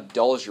that God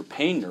dulls your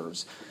pain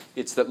nerves,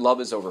 it's that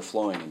love is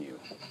overflowing in you,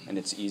 and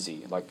it's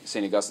easy. Like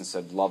St. Augustine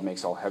said, love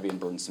makes all heavy and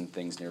burdensome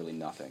things nearly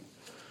nothing.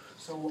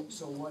 So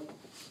what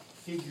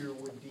figure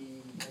would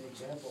be an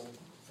example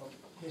from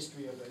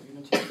history of a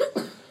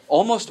unity?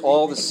 Almost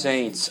all the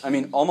saints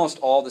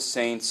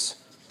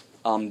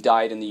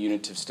died in the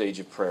unitive stage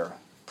of prayer.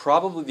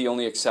 Probably the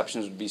only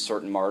exceptions would be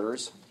certain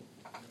martyrs.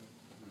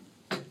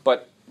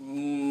 But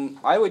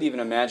I would even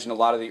imagine a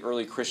lot of the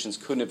early Christians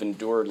couldn't have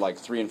endured like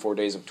 3 and 4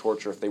 days of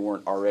torture if they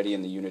weren't already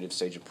in the unitive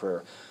stage of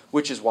prayer,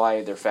 which is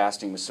why their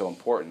fasting was so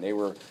important. They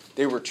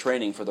were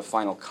training for the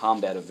final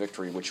combat of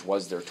victory, which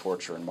was their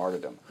torture and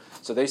martyrdom.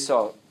 So they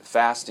saw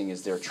fasting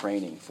as their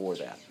training for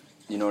that.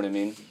 You know what I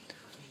mean?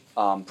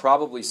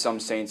 Probably some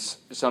saints,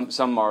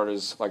 some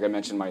martyrs, like I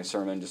mentioned in my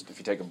sermon, just if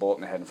you take a bullet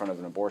in the head in front of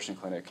an abortion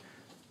clinic,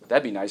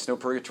 that'd be nice. No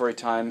purgatory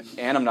time,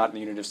 and I'm not in the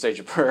unitive stage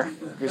of prayer.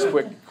 Just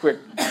quick, trip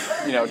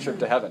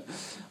to heaven.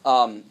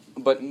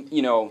 But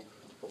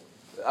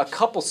a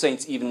couple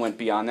saints even went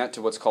beyond that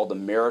to what's called the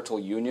marital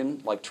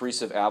union, like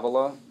Teresa of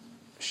Avila.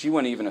 She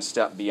went even a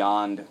step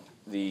beyond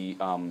the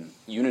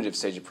unitive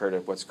stage of prayer to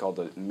what's called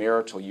the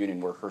marital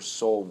union, where her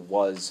soul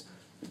was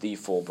the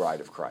full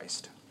bride of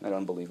Christ. Isn't that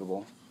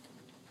unbelievable?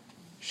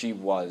 She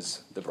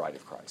was the bride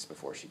of Christ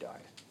before she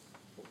died.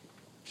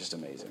 Just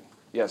amazing.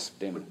 Yes,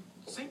 Damon.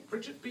 St.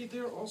 Bridget be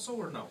there also,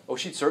 or no? Oh,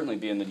 she'd certainly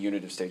be in the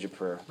unitive stage of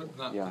prayer. But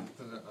not, yeah.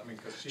 I mean,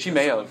 because she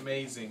may have.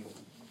 Amazing.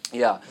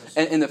 Yeah,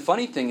 and the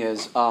funny thing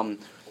is, and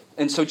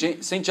so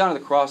St. John of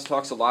the Cross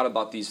talks a lot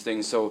about these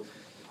things. So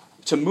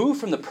to move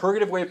from the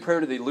purgative way of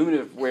prayer to the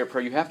illuminative way of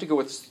prayer, you have to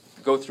go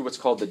through what's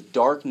called the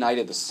dark night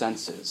of the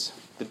senses.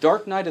 The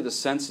dark night of the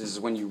senses is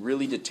when you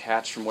really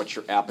detach from what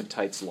your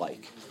appetite's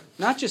like.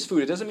 Not just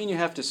food. It doesn't mean you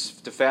have to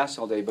fast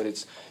all day, but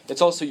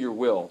it's also your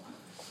will.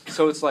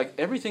 So it's like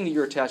everything that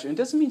you're attached to. And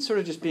it doesn't mean sort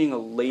of just being a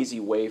lazy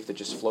waif that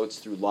just floats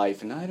through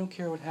life and I don't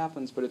care what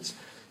happens, but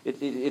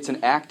it's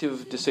an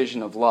active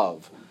decision of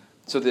love.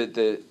 So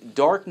the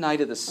dark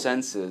night of the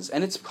senses,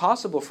 and it's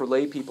possible for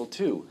lay people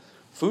too.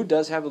 Food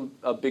does have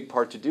a big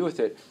part to do with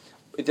it.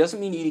 It doesn't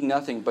mean eating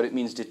nothing, but it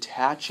means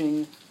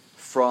detaching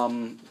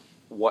from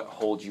what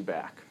holds you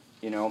back,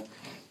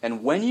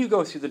 And when you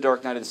go through the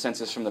dark night of the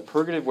senses from the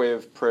purgative way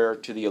of prayer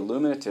to the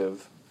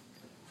illuminative,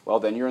 well,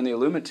 then you're in the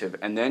illuminative,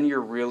 and then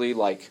you're really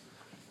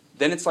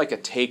then it's like a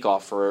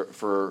takeoff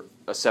for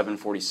a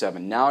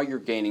 747. Now you're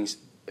gaining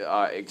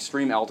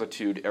extreme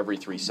altitude every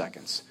 3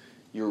 seconds.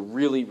 You're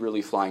really,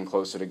 really flying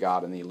closer to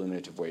God in the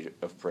illuminative way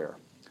of prayer.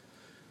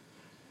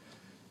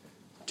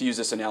 To use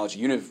this analogy,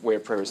 unitive way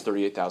of prayer is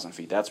 38,000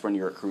 feet. That's when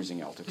you're at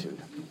cruising altitude.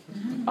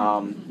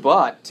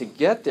 But to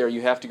get there,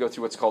 you have to go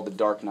through what's called the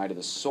dark night of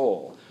the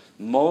soul.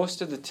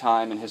 Most of the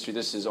time in history,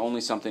 this is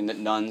only something that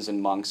nuns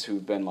and monks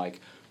who've been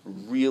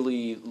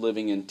really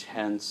living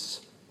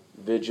intense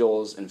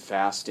vigils and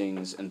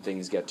fastings and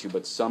things get to,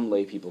 but some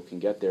lay people can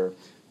get there.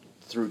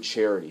 through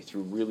charity,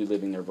 through really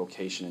living their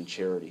vocation in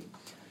charity.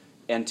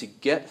 And to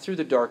get through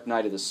the dark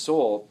night of the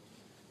soul,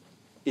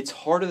 it's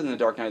harder than the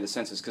dark night of the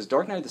senses, because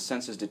dark night of the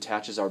senses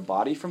detaches our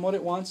body from what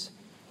it wants.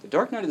 The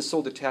dark night of the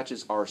soul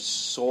detaches our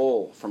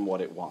soul from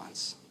what it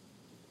wants.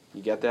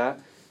 You get that?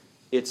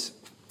 It's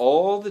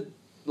all the,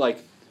 like,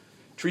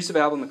 Teresa of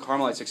Avila and the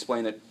Carmelites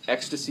explain that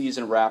ecstasies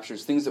and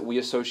raptures, things that we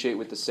associate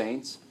with the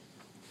saints,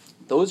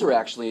 those are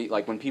actually,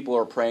 like, when people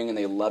are praying and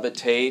they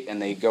levitate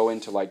and they go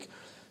into, like,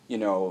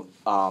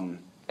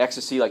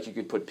 ecstasy, like you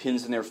could put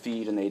pins in their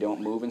feet and they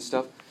don't move and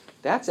stuff.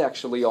 That's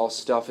actually all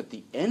stuff at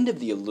the end of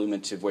the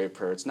illuminative way of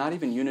prayer. It's not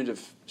even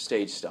unitive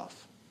stage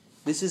stuff.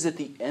 This is at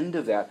the end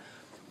of that.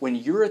 When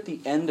you're at the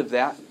end of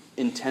that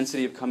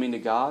intensity of coming to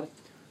God,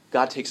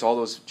 God takes all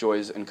those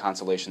joys and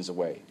consolations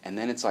away. And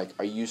then it's like,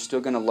 are you still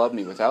going to love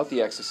me? Without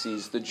the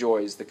ecstasies, the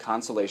joys, the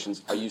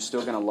consolations, are you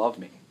still going to love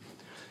me?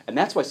 And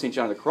that's why St.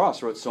 John of the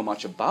Cross wrote so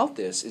much about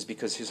this, is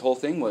because his whole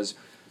thing was,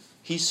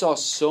 he saw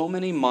so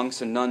many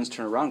monks and nuns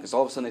turn around because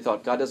all of a sudden they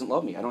thought, God doesn't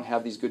love me. I don't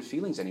have these good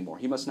feelings anymore.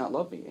 He must not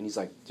love me. And he's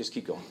like, just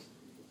keep going.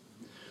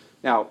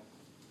 Now,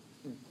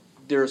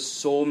 there are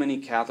so many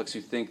Catholics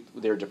who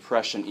think their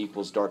depression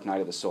equals dark night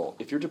of the soul.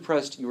 If you're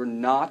depressed, you are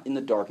not in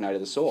the dark night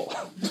of the soul.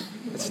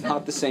 It's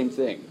not the same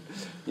thing.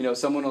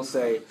 Someone will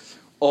say,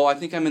 oh, I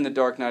think I'm in the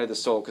dark night of the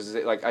soul, because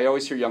like I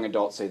always hear young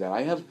adults say that.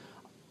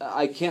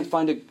 I can't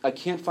find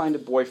a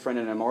boyfriend,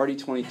 and I'm already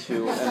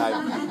 22, and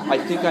I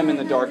think I'm in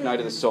the dark night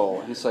of the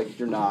soul. And it's like,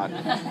 you're not.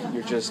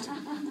 You just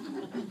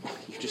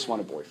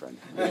want a boyfriend.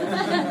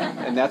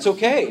 And that's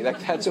okay.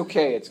 That's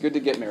okay. It's good to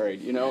get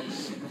married,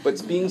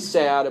 But being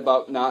sad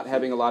about not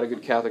having a lot of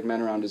good Catholic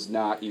men around does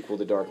not equal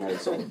the dark night of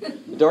the soul.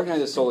 The dark night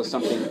of the soul is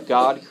something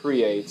God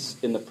creates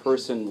in the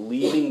person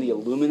leaving the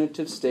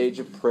illuminative stage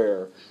of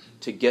prayer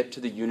to get to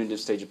the unitive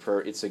stage of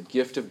prayer. It's a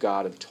gift of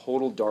God of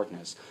total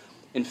darkness.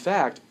 In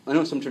fact, I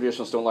know some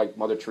traditionalists don't like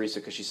Mother Teresa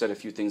because she said a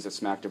few things that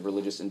smacked of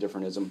religious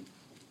indifferentism.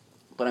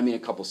 But I mean, a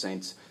couple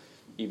saints,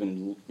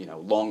 even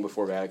long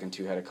before Vatican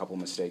II, had a couple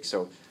mistakes.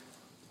 So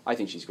I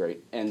think she's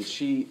great. And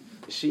she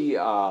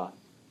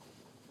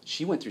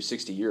went through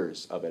 60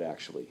 years of it,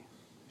 actually.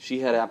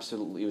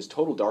 It was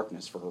total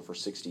darkness for her for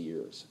 60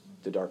 years,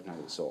 the dark night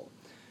of the soul.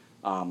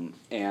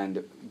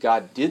 And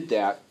God did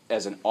that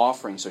as an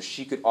offering so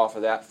she could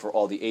offer that for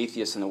all the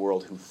atheists in the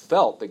world who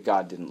felt that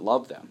God didn't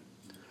love them.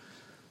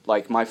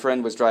 Like, my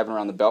friend was driving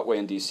around the Beltway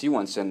in D.C.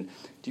 once, and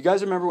do you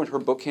guys remember when her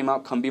book came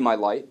out, Come Be My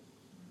Light?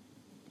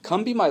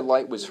 Come Be My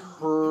Light was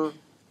her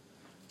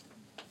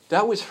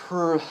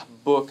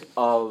book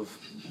of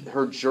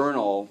her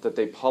journal that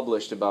they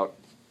published about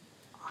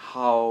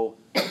how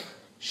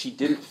she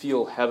didn't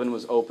feel heaven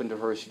was open to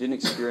her, she didn't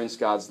experience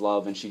God's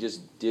love, and she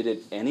just did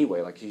it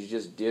anyway. Like, she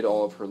just did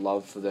all of her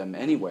love for them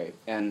anyway,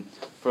 and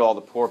for all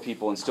the poor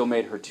people, and still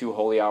made her 2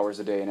 holy hours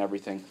a day and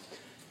everything.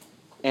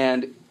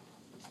 And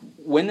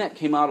when that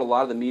came out, a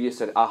lot of the media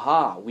said,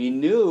 aha, we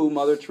knew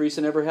Mother Teresa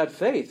never had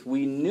faith.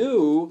 We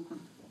knew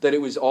that it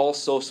was all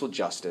social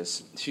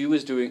justice. She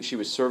was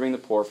serving the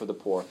poor for the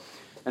poor.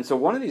 And so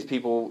one of these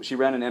people, she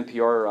ran an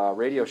NPR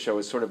radio show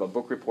as sort of a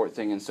book report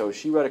thing, and so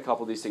she read a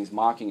couple of these things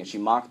mocking it. She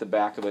mocked the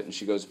back of it, and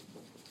she goes,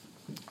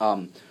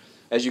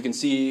 as you can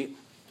see,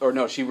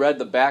 she read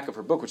the back of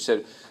her book, which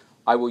said,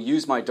 I will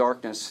use my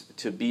darkness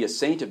to be a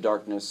saint of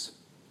darkness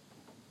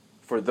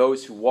for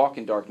those who walk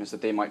in darkness,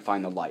 that they might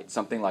find the light.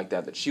 Something like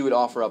that. That she would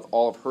offer up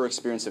all of her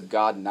experience of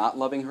God not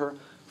loving her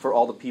for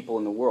all the people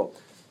in the world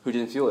who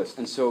didn't feel this.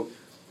 And so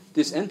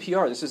this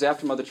NPR, this is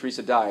after Mother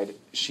Teresa died,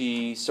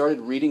 she started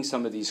reading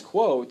some of these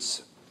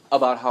quotes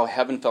about how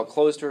heaven felt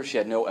closed to her. She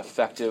had no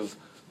effective,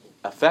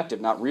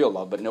 not real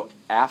love, but no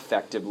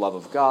affective love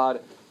of God,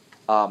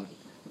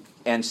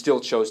 and still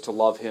chose to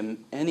love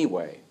him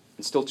anyway,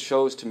 and still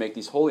chose to make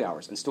these holy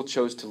hours, and still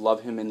chose to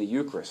love him in the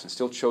Eucharist, and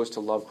still chose to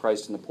love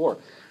Christ in the poor.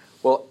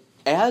 Well,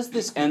 as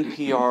this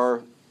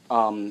NPR,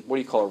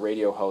 a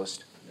radio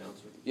host?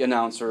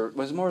 Announcer. It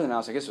was more than an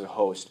announcer, I guess it was a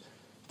host.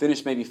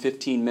 Finished maybe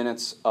 15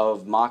 minutes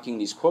of mocking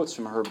these quotes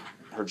from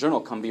her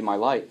journal, Come Be My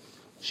Light.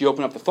 She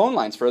opened up the phone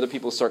lines for other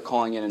people to start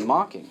calling in and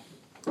mocking.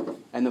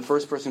 And the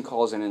first person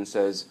calls in and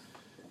says,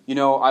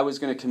 I was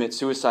going to commit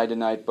suicide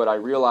tonight, but I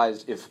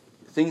realized if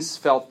things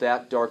felt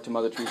that dark to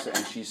Mother Teresa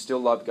and she still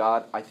loved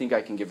God, I think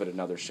I can give it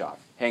another shot.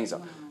 Hangs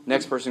up.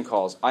 Next person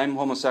calls, I'm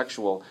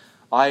homosexual.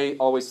 I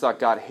always thought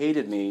God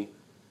hated me,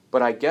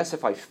 but I guess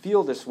if I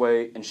feel this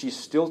way and she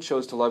still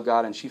chose to love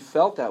God and she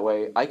felt that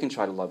way, I can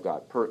try to love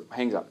God.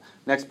 Hangs up.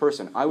 Next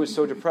person, I was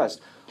so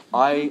depressed.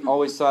 I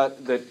always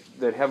thought that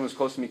heaven was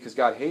close to me because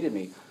God hated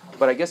me,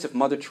 but I guess if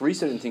Mother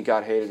Teresa didn't think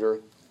God hated her,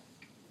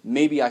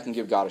 maybe I can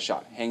give God a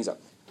shot. Hangs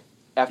up.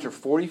 After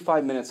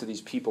 45 minutes of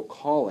these people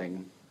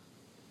calling,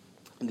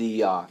 the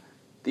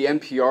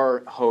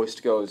NPR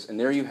host goes, and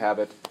there you have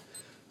it,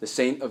 the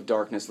saint of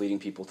darkness leading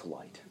people to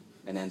light,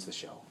 and ends the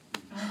show.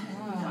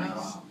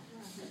 Nice.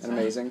 Isn't that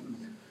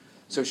amazing?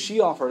 So she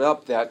offered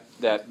up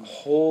that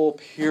whole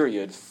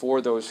period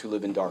for those who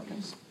live in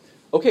darkness.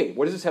 Okay,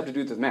 what does this have to do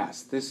with the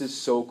Mass? This is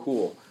so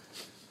cool.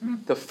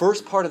 The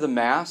first part of the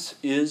Mass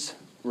is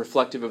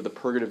reflective of the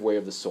purgative way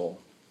of the soul.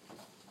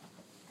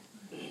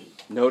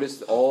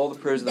 Notice all the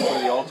prayers at the foot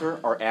of the altar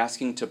are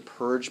asking to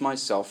purge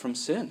myself from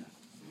sin.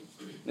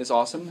 Isn't this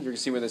awesome? You're going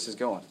to see where this is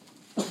going.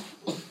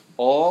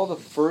 All the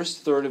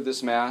first third of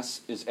this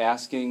Mass is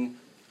asking,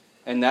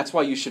 and that's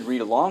why you should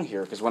read along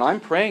here, because when I'm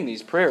praying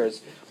these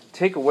prayers,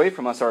 take away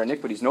from us our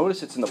iniquities.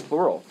 Notice it's in the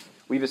plural.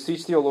 We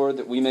beseech thee, O Lord,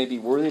 that we may be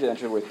worthy to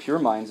enter with pure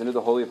minds into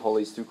the Holy of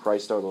Holies through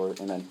Christ our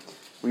Lord. Amen.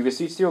 We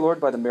beseech thee, O Lord,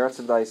 by the merits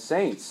of thy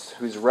saints,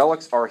 whose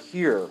relics are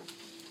here,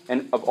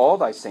 and of all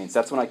thy saints.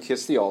 That's when I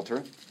kiss the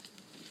altar,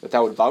 that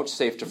thou would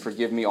vouchsafe to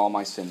forgive me all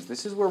my sins.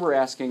 This is where we're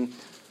asking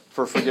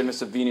for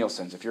forgiveness of venial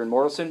sins. If you're in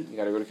mortal sin, you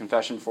got to go to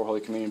confession before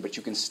Holy Communion, but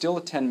you can still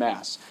attend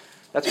Mass.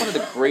 That's one of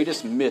the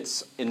greatest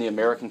myths in the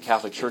American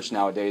Catholic Church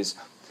nowadays.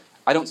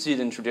 I don't see it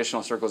in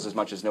traditional circles as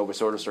much as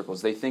Novus Ordo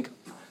circles. They think,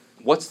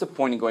 what's the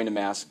point in going to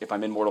Mass if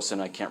I'm in mortal sin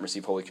and I can't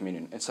receive Holy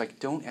Communion? It's like,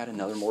 don't add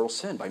another mortal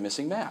sin by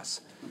missing Mass.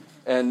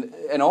 And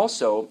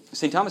also,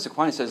 St. Thomas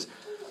Aquinas says,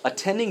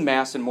 attending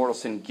Mass in mortal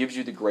sin gives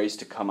you the grace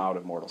to come out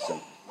of mortal sin.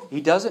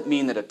 He doesn't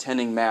mean that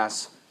attending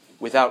Mass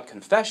without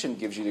confession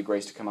gives you the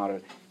grace to come out of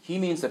it. He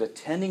means that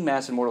attending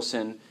Mass in mortal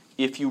sin,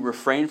 if you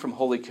refrain from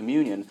Holy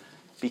Communion,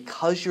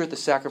 because you're at the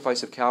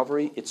sacrifice of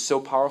Calvary, it's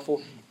so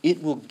powerful,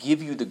 it will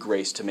give you the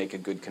grace to make a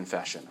good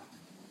confession.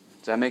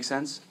 Does that make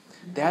sense?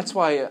 That's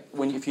why,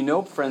 if you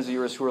know friends of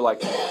yours who are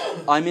like,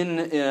 I'm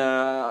in,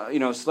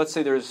 so let's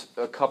say there's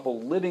a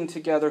couple living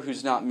together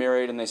who's not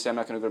married, and they say, I'm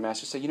not going to go to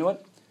Mass, just say, you know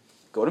what?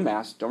 Go to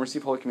Mass, don't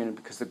receive Holy Communion,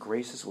 because the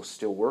graces will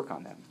still work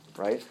on them,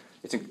 right?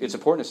 It's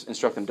important to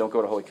instruct them, don't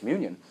go to Holy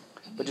Communion.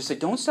 But just say,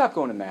 don't stop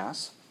going to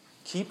Mass.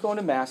 Keep going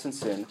to Mass in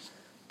sin.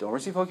 Don't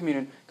receive Holy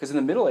Communion. Because in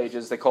the Middle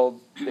Ages, they call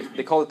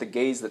it the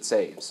gaze that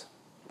saves,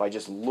 by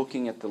just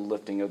looking at the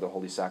lifting of the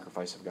holy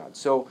sacrifice of God.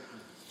 So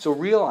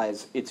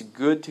realize it's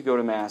good to go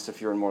to Mass if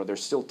you're in mortal.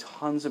 There's still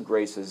tons of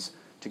graces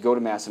to go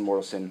to Mass in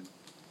mortal sin.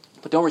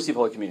 But don't receive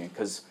Holy Communion,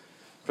 because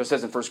it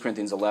says in 1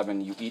 Corinthians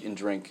 11, you eat and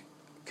drink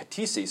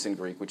katisis in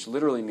Greek, which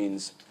literally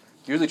means,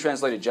 usually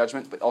translated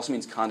judgment, but also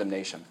means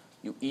condemnation.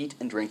 You eat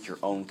and drink your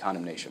own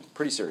condemnation.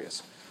 Pretty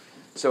serious.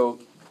 So,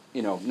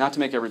 not to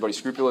make everybody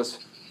scrupulous,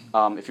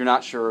 if you're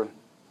not sure,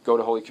 go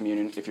to Holy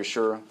Communion. If you're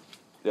sure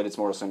that it's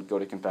mortal sin, go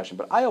to confession.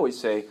 But I always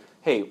say,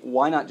 hey,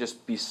 why not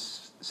just be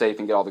safe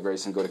and get all the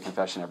grace and go to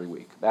confession every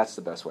week? That's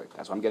the best way.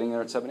 That's why I'm getting there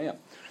at 7 a.m.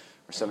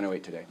 or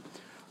 7:08 today.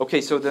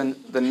 Okay, so then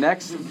the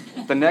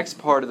next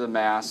part of the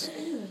Mass,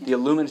 the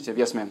illuminative.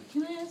 Yes, ma'am?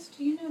 Can I ask,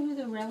 do you know who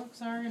the relics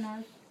are in our...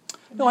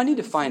 No, I need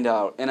to find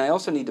out. And I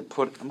also need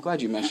to I'm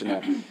glad you mentioned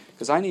that,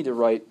 because I need to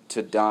write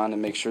to Don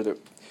and make sure that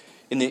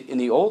in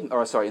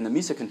the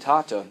Missa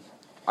Cantata,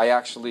 I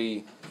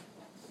actually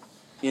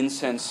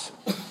incense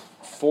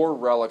 4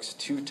 relics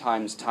 2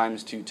 times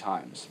times 2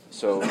 times.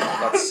 So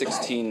that's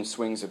 16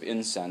 swings of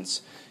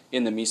incense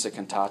in the Missa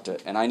Cantata,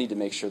 and I need to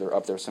make sure they're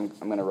up there. So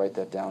I'm going to write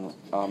that down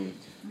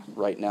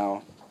right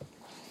now.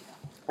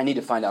 I need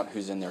to find out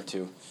who's in there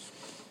too.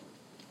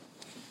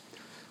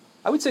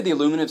 I would say the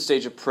illuminative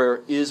stage of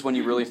prayer is when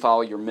you really follow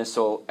your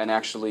missal and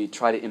actually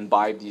try to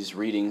imbibe these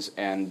readings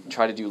and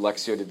try to do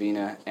Lectio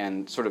Divina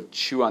and sort of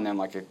chew on them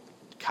like a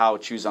cow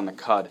chews on the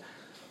cud,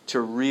 to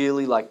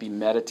really be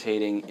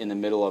meditating in the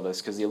middle of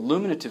this. Because the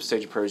illuminative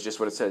stage of prayer is just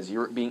what it says.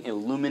 You're being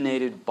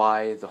illuminated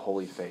by the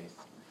Holy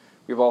Faith.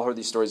 We've all heard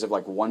these stories of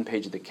one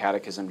page of the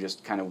Catechism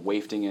just kind of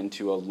wafting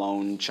into a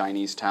lone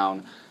Chinese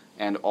town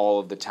and all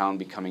of the town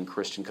becoming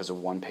Christian because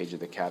of one page of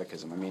the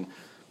Catechism. I mean,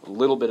 a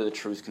little bit of the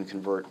truth can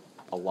convert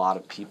a lot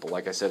of people.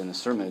 Like I said in the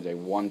sermon today,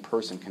 one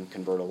person can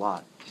convert a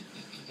lot.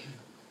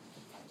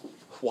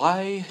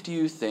 Why do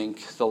you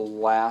think the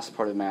last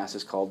part of Mass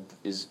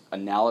is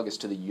analogous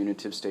to the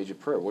unitive stage of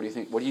prayer? What do you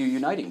think? What are you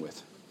uniting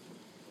with?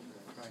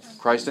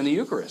 Christ in the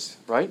Eucharist,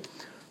 right?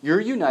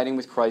 You're uniting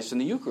with Christ in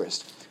the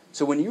Eucharist.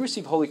 So when you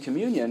receive Holy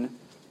Communion,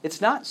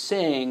 it's not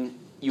saying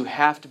you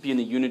have to be in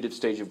the unitive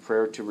stage of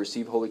prayer to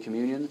receive Holy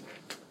Communion,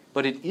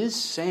 but it is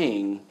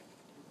saying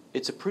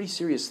it's a pretty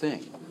serious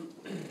thing,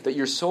 that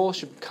your soul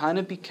should kind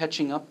of be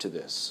catching up to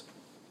this.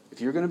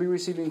 If you're going to be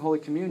receiving Holy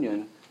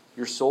Communion,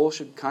 your soul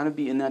should kind of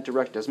be in that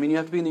direction. Doesn't mean you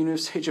have to be in the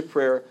unitive stage of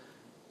prayer.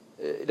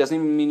 It doesn't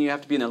even mean you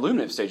have to be in the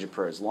illuminative stage of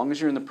prayer. As long as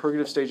you're in the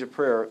purgative stage of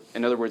prayer,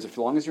 in other words, as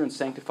long as you're in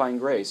sanctifying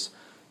grace,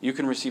 you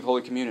can receive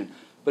Holy Communion.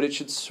 But it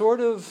should sort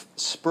of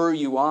spur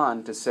you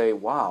on to say,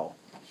 wow,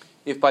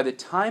 if by the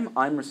time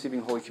I'm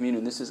receiving Holy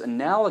Communion, this is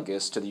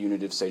analogous to the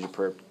unitive stage of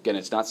prayer. Again,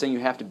 it's not saying you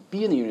have to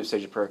be in the unitive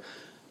stage of prayer,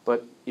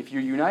 but if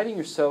you're uniting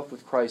yourself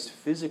with Christ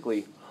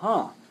physically,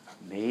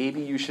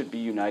 maybe you should be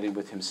united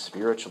with Him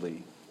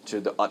spiritually to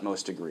the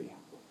utmost degree,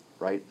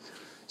 right?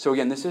 So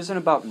again, this isn't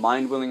about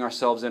mind-willing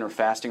ourselves in or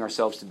fasting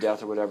ourselves to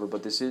death or whatever,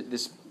 but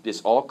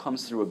this all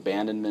comes through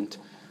abandonment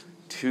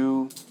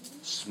to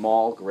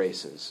small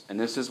graces. And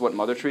this is what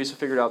Mother Teresa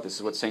figured out. This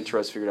is what St.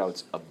 Therese figured out.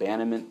 It's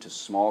abandonment to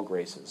small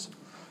graces.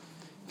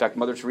 In fact,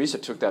 Mother Teresa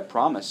took that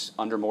promise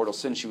under mortal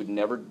sin. She would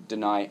never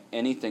deny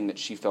anything that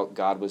she felt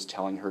God was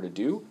telling her to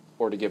do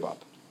or to give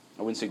up.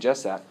 I wouldn't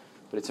suggest that,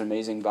 but it's an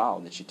amazing vow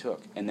that she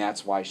took. And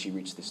that's why she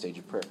reached the stage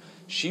of prayer.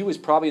 She was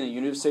probably in the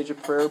unitive stage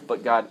of prayer,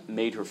 but God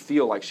made her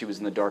feel like she was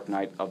in the dark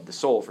night of the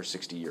soul for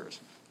 60 years.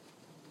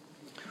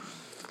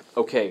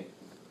 Okay.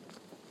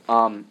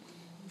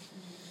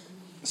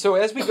 So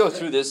as we go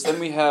through this, then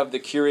we have the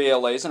Kyrie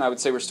eleison. I would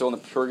say we're still in the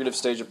purgative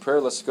stage of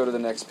prayer. Let's go to the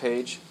next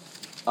page.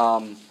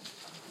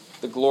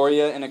 The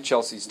Gloria in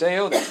Excelsis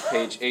Deo, that's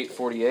page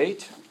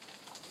 848.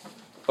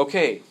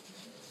 Okay,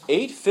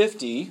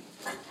 850,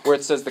 where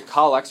it says the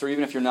collects, or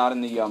even if you're not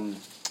in the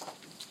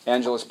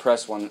Angelus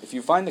Press one, if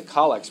you find the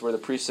collects where the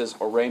priest says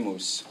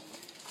Oremus,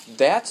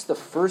 that's the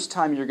first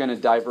time you're going to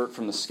divert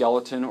from the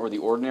skeleton or the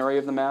ordinary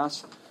of the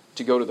Mass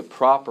to go to the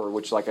proper,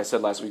 which, like I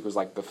said last week, was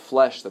like the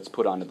flesh that's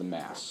put onto the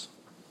Mass.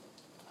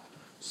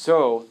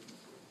 So,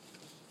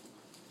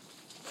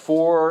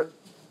 for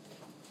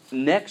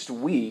next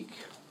week,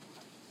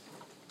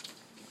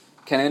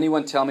 can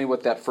anyone tell me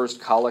what that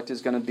first collect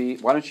is going to be?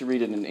 Why don't you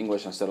read it in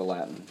English instead of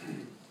Latin?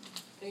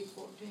 8:14.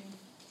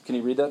 Can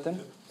you read that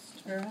then?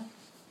 Stir up.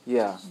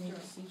 Yeah.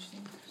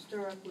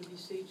 Stir up, we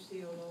beseech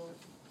thee, O Lord,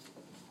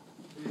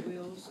 the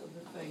wills of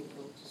the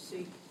faithful to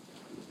seek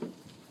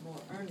more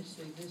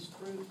earnestly this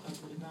fruit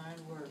of the divine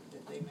work,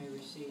 that they may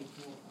receive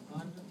more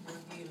abundant and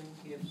healing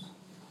gifts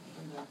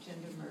from thy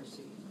tender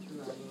mercy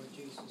through our Lord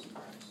Jesus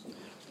Christ.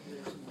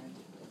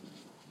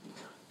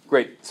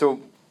 Great. So,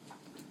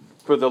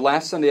 for the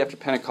last Sunday after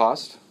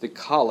Pentecost, the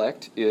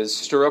collect is,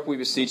 Stir up, we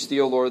beseech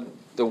thee, O Lord,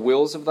 the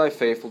wills of thy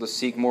faithful to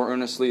seek more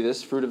earnestly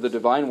this fruit of the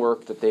divine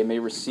work, that they may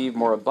receive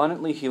more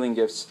abundantly healing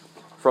gifts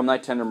from thy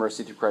tender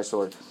mercy through Christ the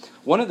Lord.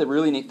 One of the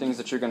really neat things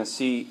that you're going to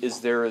see is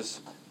there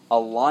is a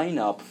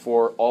lineup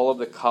for all of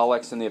the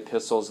collects and the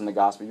epistles and the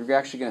gospel. You're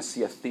actually going to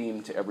see a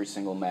theme to every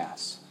single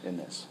Mass in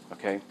this,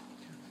 okay?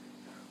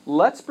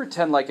 Let's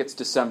pretend like it's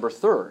December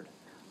 3rd.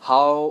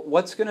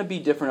 What's going to be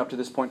different up to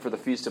this point for the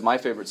feast of my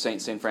favorite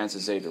saint, St.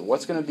 Francis Xavier?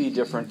 What's going to be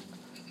different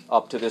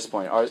up to this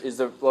point? Let's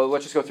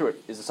just go through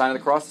it. Is the sign of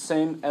the cross the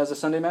same as a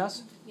Sunday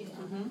Mass? Yeah.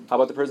 How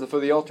about the prayers before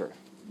the altar?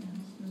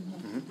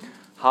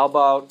 How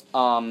about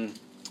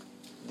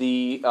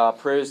the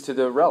prayers to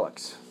the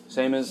relics?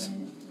 Same as,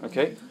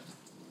 okay.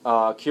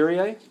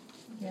 Kyrie?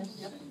 Yes.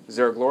 Is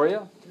there a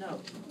Gloria?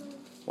 No,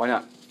 Why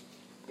not?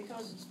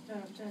 because it's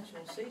penitential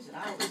season.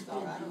 I always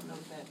thought, I don't know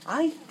if that.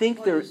 I think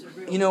What they're, is the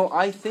real- you know,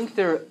 I think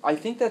they're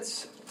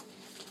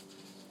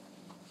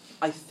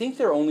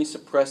only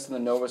suppressed in the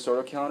Novus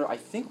Ordo calendar. I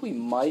think we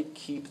might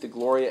keep the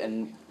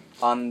Gloria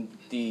on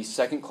the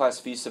second class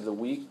feast of the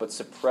week, but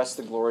suppress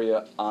the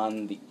Gloria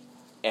on the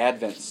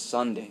Advent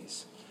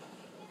Sundays.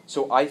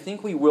 So I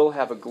think we will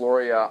have a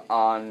Gloria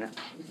on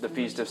the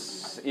feast of...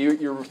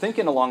 You're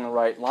thinking along the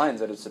right lines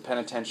that it's a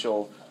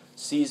penitential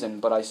season,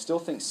 but I still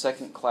think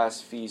second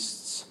class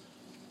feasts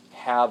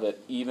have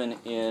it even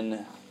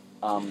in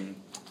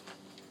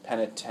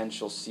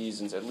penitential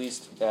seasons, at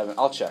least Advent.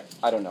 I'll check.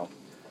 I don't know.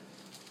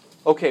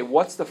 Okay,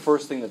 what's the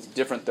first thing that's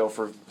different, though,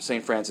 for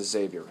St. Francis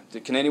Xavier?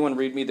 Can anyone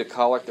read me the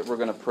collect that we're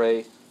going to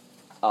pray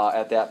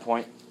at that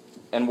point?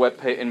 And what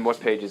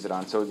page is it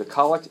on? So the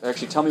collect,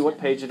 actually tell me what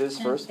page it is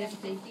first.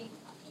 1050.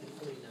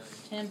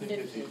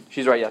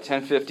 She's right, yeah,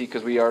 1050,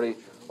 because we already...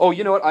 Oh,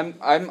 you know what,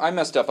 I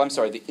messed up, I'm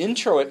sorry. The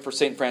introit for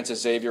St.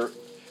 Francis Xavier,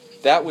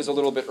 that was a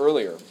little bit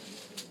earlier.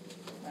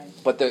 Right.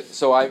 But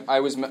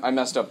I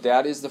messed up.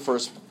 That is the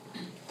first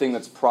thing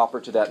that's proper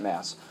to that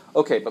Mass.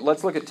 Okay, but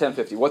let's look at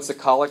 1050. What's the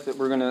collect that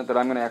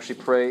I'm going to actually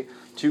pray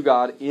to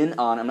God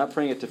I'm not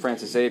praying it to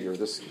Francis Xavier.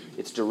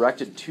 It's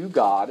directed to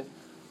God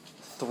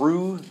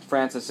through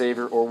Francis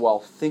Xavier or while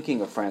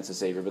thinking of Francis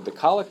Xavier. But the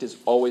collect is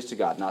always to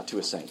God, not to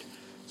a saint.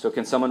 So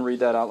can someone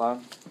read that out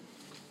loud?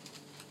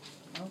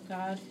 O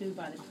God, who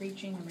by the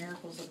preaching and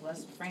miracles of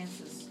blessed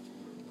Francis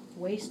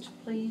wast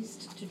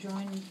pleased to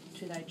join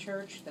to thy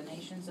church the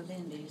nations of the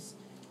Indies,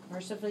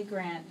 mercifully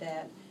grant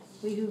that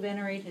we who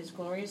venerate his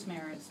glorious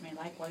merits may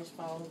likewise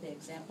follow the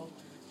example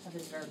of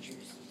his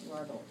virtues. You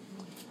are Lord.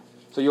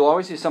 So you'll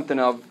always see something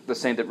of the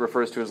saint that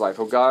refers to his life.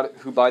 O God,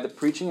 who by the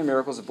preaching and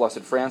miracles of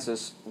blessed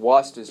Francis,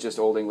 wast is just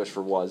Old English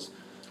for was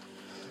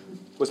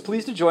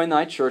pleased to join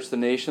thy church the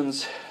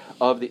nations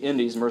of the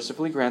Indies,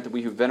 mercifully grant that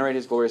we who venerate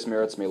his glorious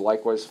merits may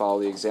likewise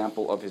follow the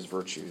example of his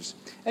virtues.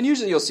 And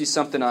usually you'll see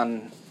something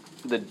on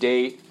the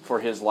date for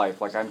his life.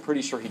 Like I'm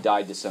pretty sure he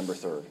died December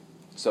 3rd.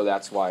 So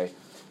that's why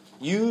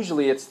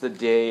usually it's the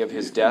day of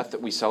his death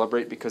that we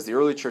celebrate, because the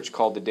early church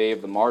called the day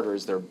of the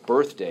martyrs their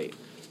birthday,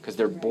 because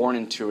they're born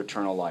into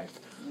eternal life.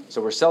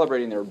 So we're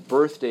celebrating their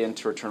birthday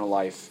into eternal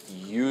life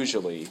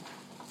usually,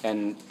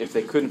 and if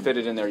they couldn't fit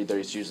it in there,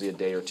 there's usually a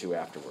day or two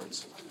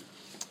afterwards.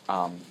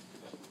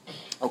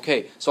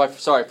 Okay, so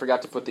I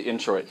forgot to put the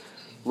introit.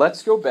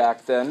 Let's go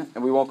back then,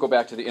 and we won't go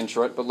back to the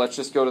introit, but let's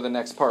just go to the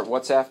next part.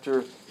 What's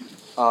after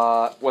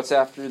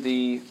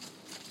the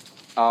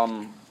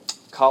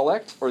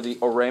collect or the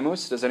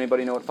oremus? Does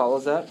anybody know what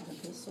follows that?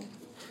 Epistle.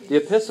 The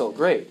epistle,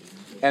 great.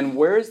 And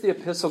where is the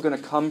epistle going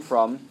to come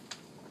from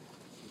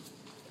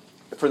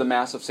for the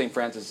Mass of St.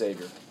 Francis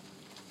Xavier?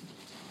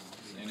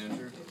 St.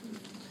 Andrew.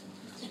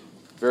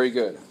 Very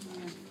good.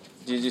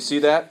 Did you see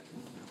that?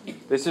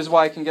 This is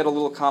why it can get a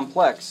little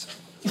complex.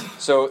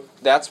 So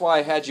that's why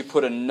I had you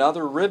put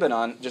another ribbon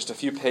on just a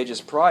few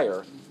pages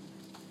prior.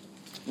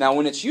 Now,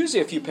 when it's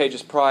usually a few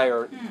pages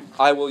prior,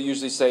 I will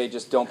usually say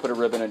just don't put a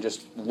ribbon and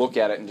just look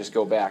at it and just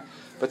go back.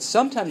 But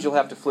sometimes you'll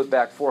have to flip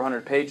back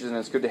 400 pages, and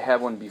it's good to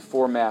have one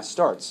before Mass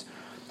starts.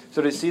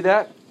 So do you see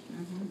that?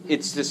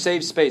 It's to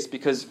save space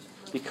because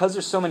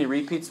there's so many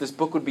repeats, this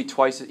book would be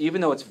twice,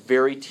 even though it's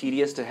very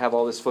tedious to have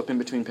all this flip in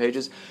between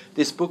pages,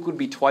 this book would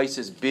be twice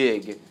as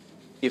big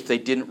if they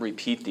didn't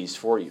repeat these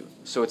for you.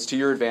 So it's to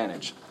your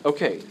advantage.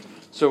 Okay,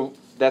 so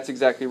that's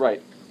exactly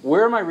right.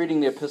 Where am I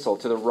reading the epistle?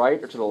 To the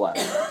right or to the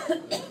left?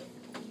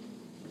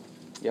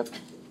 Yep.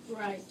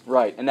 Right.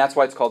 Right, and that's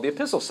why it's called the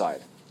epistle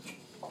side.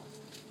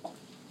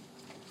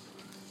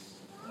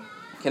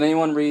 Can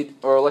anyone read,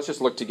 or let's just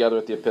look together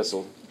at the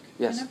epistle.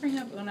 Yes? Can I bring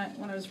up,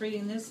 when I was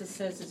reading this, it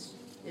says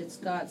it's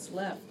God's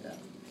left, though.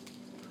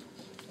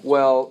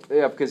 Well,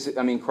 yeah, because,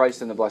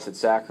 Christ in the Blessed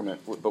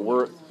Sacrament,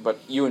 but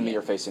you and me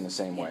are facing the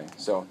same way.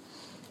 So,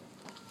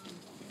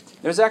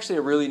 there's actually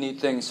a really neat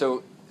thing.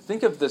 So,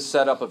 think of the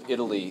setup of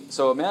Italy.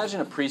 So, imagine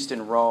a priest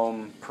in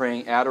Rome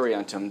praying Ad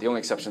Orientem. The only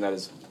exception to that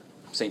is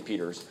St.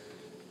 Peter's,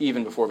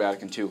 even before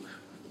Vatican II.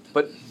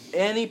 But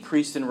any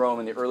priest in Rome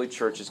in the early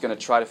church is going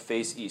to try to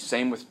face east.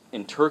 Same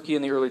in Turkey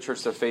in the early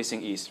church, they're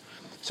facing east.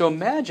 So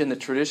imagine the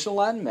traditional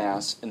Latin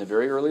Mass in the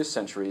very earliest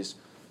centuries.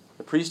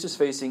 The priest is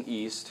facing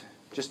east.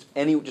 Just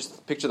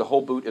picture the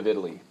whole boot of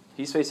Italy.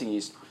 He's facing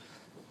east.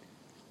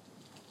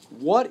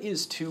 What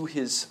is to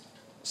his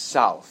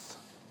south?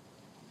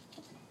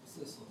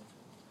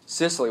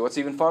 Sicily. What's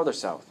even farther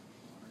south?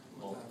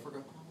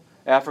 Africa.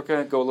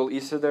 Africa. Go a little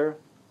east of there.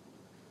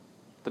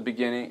 The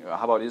beginning.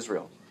 How about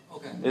Israel?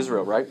 Okay.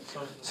 Israel, right?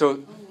 So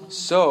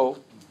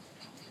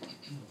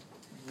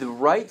the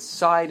right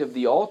side of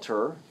the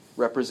altar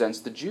represents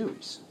the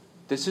Jews.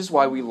 This is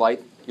why we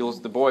light.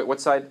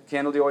 What side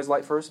candle do you always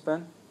light first,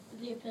 Ben?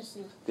 The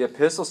epistle. The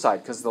epistle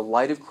side, because the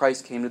light of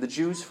Christ came to the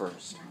Jews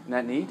first. Isn't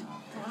that neat?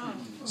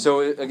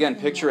 So again,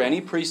 picture any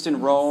priest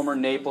in Rome or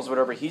Naples,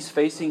 whatever. He's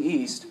facing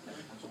east.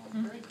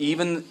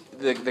 Even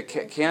the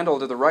candle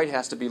to the right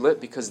has to be lit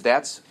because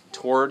that's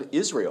toward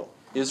Israel.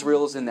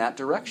 Israel is in that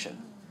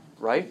direction,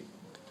 right?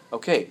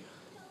 Okay,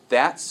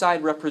 that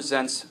side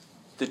represents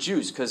the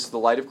Jews because the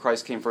light of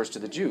Christ came first to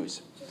the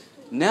Jews.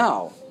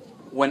 Now,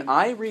 when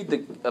I read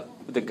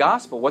the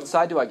gospel, what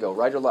side do I go,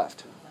 right or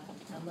left?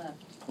 Left.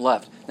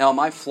 Left. Now, am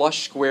I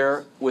flush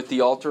square with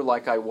the altar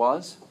like I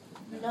was?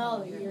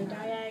 No, you're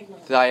diagonal.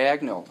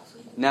 Diagonal.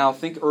 Now,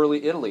 think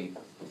early Italy,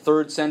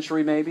 3rd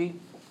century maybe.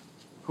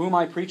 Who am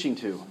I preaching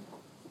to?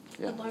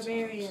 The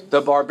barbarians.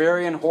 The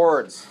barbarian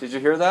hordes. Did you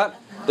hear that?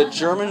 The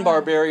German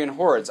barbarian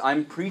hordes.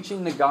 I'm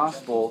preaching the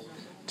gospel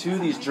to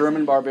these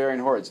German barbarian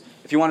hordes.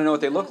 If you want to know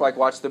what they look like,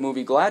 watch the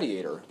movie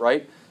Gladiator,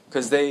 right?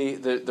 Because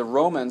the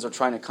Romans are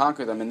trying to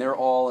conquer them, and they're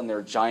all in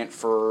their giant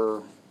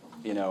fur,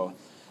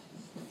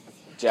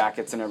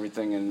 jackets and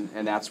everything,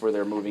 and that's where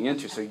they're moving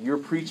into. So you're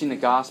preaching the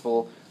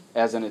gospel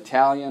as a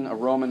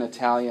Roman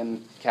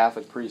Italian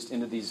Catholic priest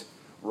into these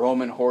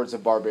Roman hordes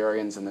of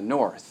barbarians in the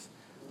north.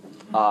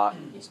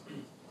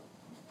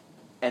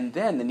 And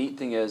then the neat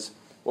thing is,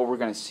 what we're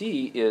going to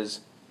see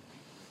is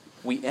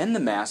we end the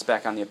Mass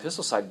back on the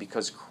epistle side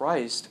because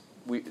Christ,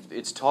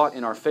 it's taught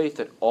in our faith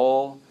that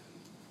all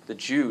the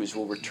Jews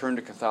will return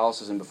to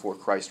Catholicism before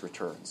Christ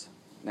returns.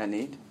 Isn't that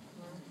neat?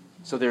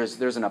 So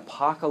there's an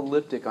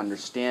apocalyptic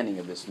understanding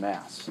of this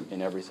Mass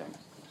in everything.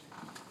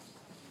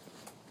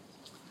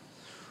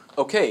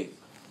 Okay,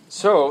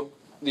 so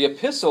the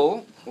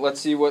epistle,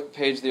 let's see what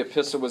page the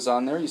epistle was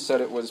on there. You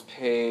said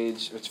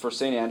it's for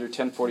St. Andrew,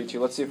 1042.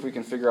 Let's see if we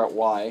can figure out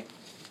why.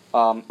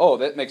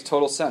 That makes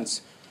total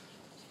sense.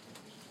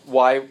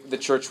 Why the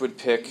church would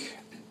pick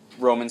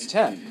Romans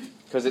 10.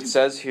 Because it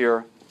says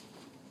here,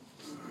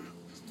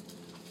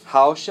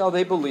 how shall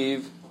they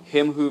believe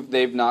him who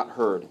they've not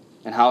heard?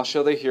 And how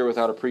shall they hear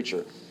without a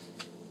preacher?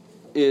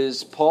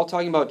 Is Paul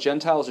talking about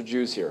Gentiles or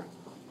Jews here?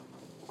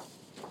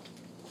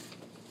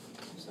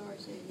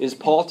 Is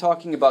Paul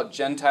talking about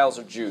Gentiles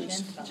or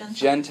Jews?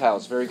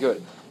 Gentiles, very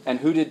good. And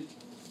who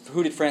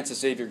did Francis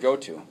Xavier go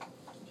to?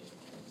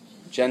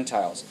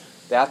 Gentiles.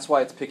 That's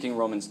why it's picking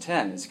Romans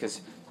 10. It's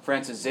because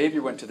Francis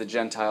Xavier went to the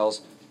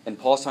Gentiles, and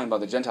Paul's talking about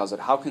the Gentiles,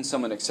 that how can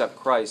someone accept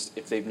Christ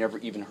if they've never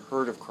even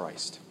heard of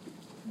Christ?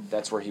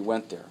 That's where he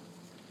went there.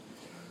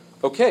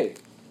 Okay,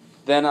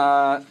 then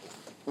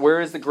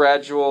where is the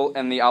gradual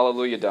and the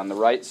Alleluia done? The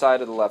right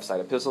side or the left side?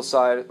 Epistle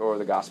side or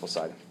the gospel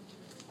side?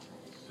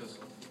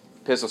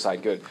 Epistle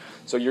side, good.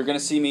 So you're going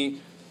to see me,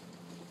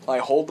 I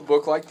hold the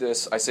book like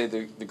this, I say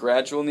the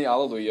gradual and the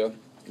Alleluia.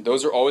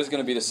 Those are always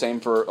going to be the same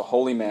for a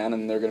holy man,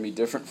 and they're going to be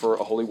different for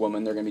a holy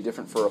woman, they're going to be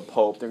different for a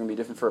pope, they're going to be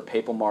different for a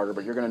papal martyr,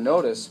 but you're going to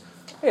notice,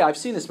 hey, I've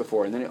seen this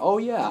before, and then, oh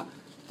yeah,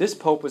 this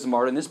pope was a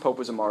martyr, and this pope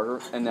was a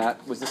martyr, and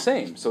that was the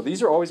same. So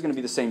these are always going to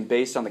be the same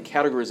based on the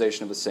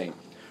categorization of the saint.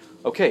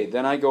 Okay,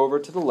 then I go over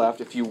to the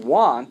left. If you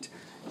want,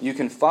 you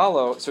can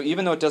follow, so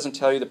even though it doesn't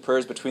tell you the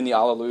prayers between the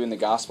Alleluia and the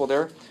Gospel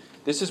there,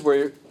 this is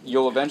where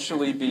you'll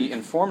eventually be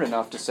informed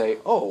enough to say,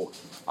 oh,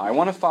 I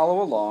want to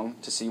follow along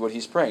to see what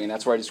he's praying. And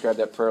that's where I described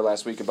that prayer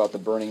last week about the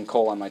burning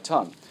coal on my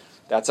tongue.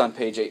 That's on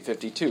page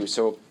 852.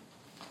 So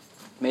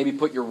Maybe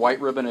put your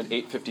white ribbon at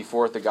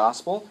 854 at the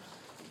gospel.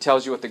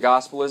 Tells you what the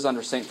gospel is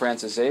under St.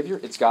 Francis Xavier.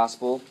 It's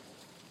Gospel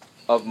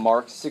of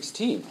Mark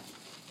 16.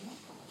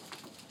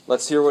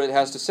 Let's hear what it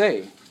has to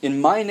say. In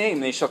my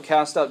name they shall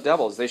cast out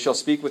devils, they shall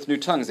speak with new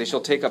tongues, they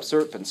shall take up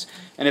serpents,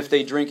 and if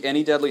they drink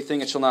any deadly thing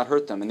it shall not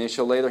hurt them, and they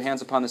shall lay their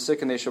hands upon the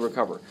sick and they shall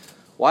recover.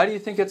 Why do you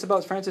think it's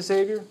about Francis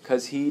Xavier?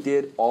 Because he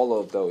did all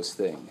of those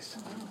things.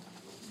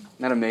 Isn't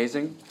that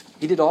amazing?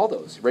 He did all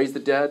those. Raised the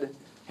dead,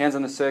 hands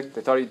on the sick,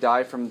 they thought he'd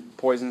die from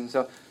poison and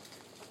stuff.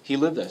 He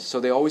lived this, so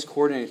they always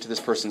coordinate it to this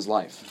person's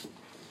life.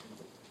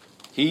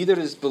 He that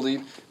is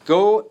believed,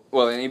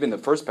 and even the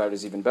first part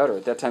is even better.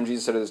 At that time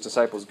Jesus said to his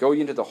disciples, go ye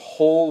into the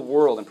whole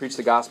world and preach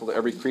the gospel to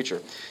every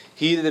creature.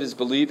 He that is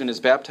believed and is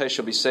baptized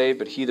shall be saved,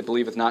 but he that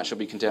believeth not shall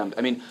be condemned.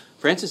 I mean,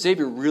 Francis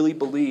Xavier really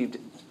believed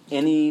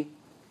any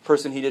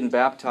person he didn't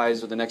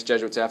baptize or the next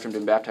Jesuits after him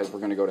didn't baptize were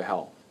going to go to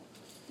hell.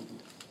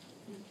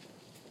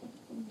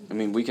 I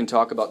mean, we can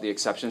talk about the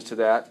exceptions to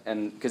that,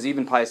 and because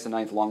even Pius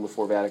IX, long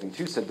before Vatican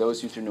II, said those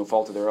who through no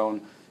fault of their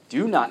own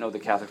do not know the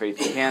Catholic faith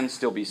can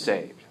still be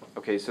saved.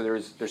 Okay, so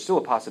there's still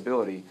a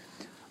possibility.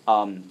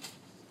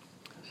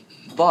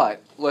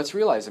 But let's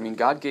realize, I mean,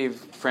 God gave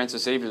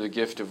Francis Xavier the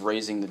gift of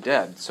raising the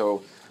dead.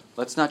 So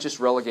let's not just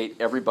relegate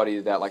everybody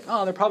to that, like,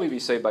 oh, they'll probably be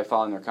saved by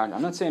following their conscience.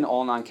 I'm not saying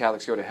all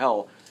non-Catholics go to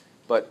hell,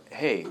 but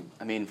hey,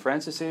 I mean,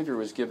 Francis Xavier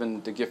was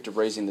given the gift of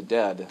raising the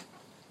dead,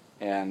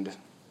 and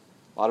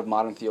a lot of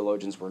modern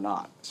theologians were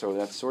not. So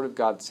that's sort of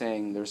God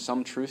saying there's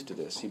some truth to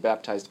this. He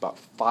baptized about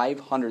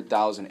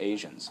 500,000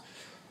 Asians.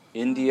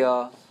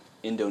 India,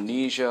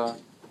 Indonesia,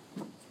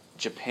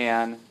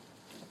 Japan,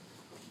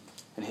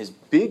 and his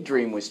big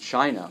dream was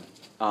China,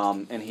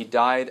 and he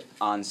died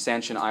on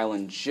Sanchin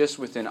Island just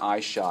within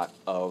eyeshot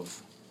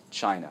of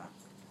China.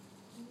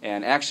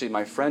 And actually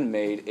my friend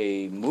made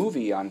a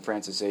movie on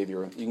Francis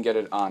Xavier. You can get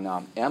it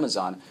on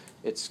Amazon.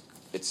 It's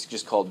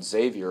just called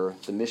Xavier,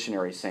 the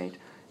Missionary Saint,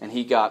 and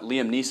he got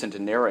Liam Neeson to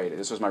narrate it.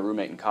 This was my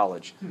roommate in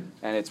college,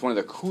 and it's one of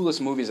the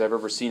coolest movies I've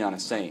ever seen on a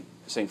saint,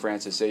 St.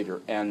 Francis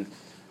Xavier. And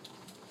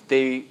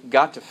they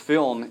got to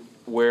film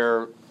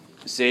where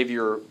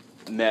Xavier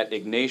met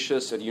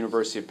Ignatius at the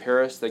University of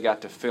Paris. They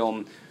got to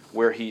film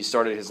where he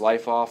started his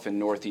life off in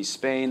northeast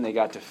Spain. They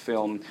got to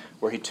film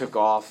where he took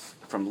off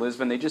from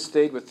Lisbon. They just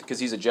stayed with, because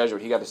he's a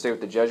Jesuit, he got to stay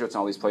with the Jesuits in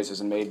all these places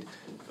and made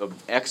an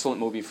excellent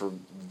movie for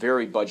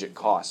very budget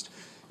cost.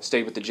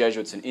 Stayed with the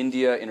Jesuits in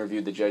India,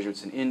 interviewed the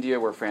Jesuits in India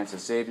where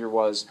Francis Xavier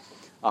was,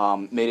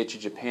 made it to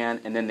Japan,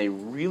 and then they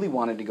really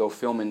wanted to go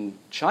film in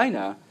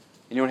China.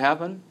 And you know what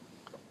happened?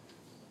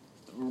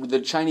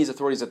 The Chinese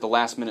authorities at the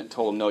last minute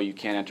told them, no, you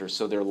can't enter.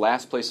 So their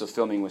last place of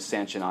filming was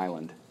Sanchin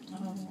Island,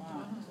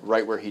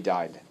 right where he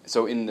died.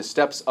 So in the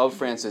steps of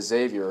Francis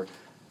Xavier,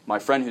 my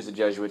friend who's a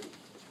Jesuit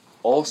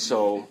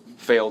also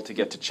failed to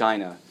get to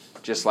China,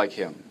 just like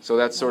him. So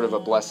that's sort of a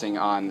blessing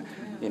on,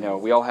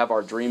 we all have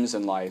our dreams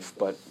in life,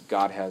 but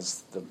God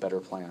has the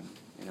better plan,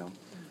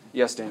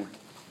 Yes, Dan?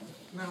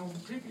 Now, in the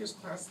previous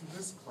class and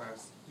this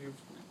class, you've,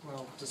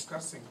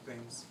 discussing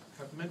things,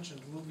 have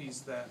mentioned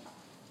movies that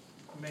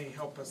may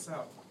help us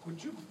out.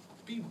 Would you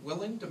be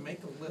willing to make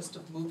a list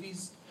of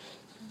movies?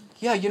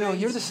 Yeah,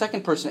 you're the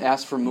second person to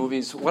ask for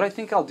movies. What I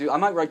think I'll do, I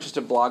might write just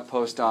a blog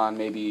post on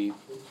maybe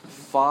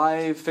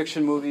 5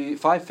 fiction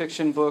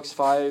books,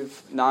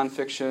 5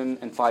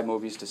 nonfiction, and 5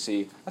 movies to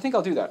see. I think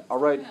I'll do that. I'll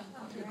write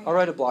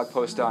a blog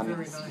post on.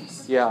 Very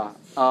nice. Yeah,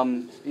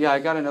 I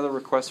got another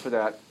request for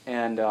that,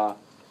 and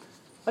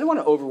I don't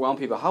want to overwhelm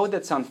people. How would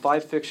that sound?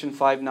 5 fiction,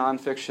 5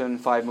 nonfiction,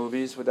 5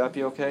 movies. Would that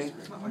be okay?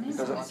 It's not like you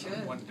can watch it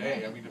in one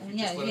day. I mean, if you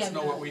just let us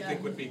know what we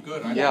think would be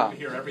good, I'd Yeah. like to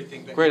hear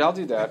everything that Great, I'll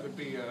do that. would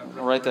be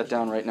I'll write that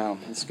down right now.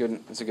 It's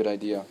good. It's a good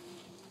idea.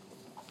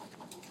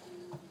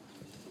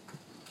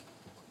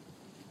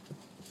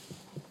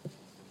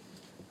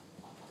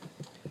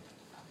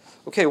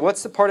 Okay,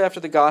 what's the part after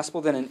the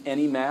gospel then in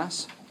any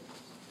mass?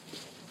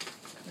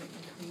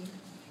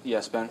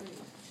 Yes, Ben?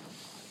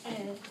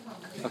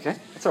 Okay,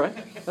 that's all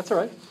right. That's all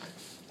right.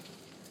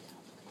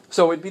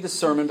 So it'd be the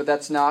sermon, but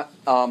that's not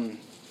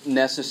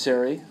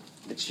necessary.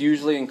 It's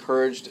usually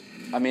encouraged.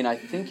 I mean, I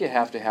think you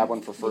have to have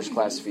one for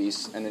first-class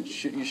feasts, and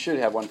you should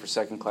have one for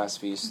second-class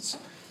feasts.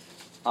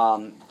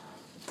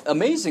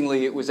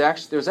 Amazingly, there was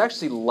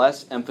actually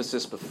less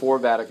emphasis before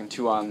Vatican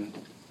II on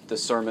the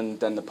sermon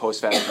than the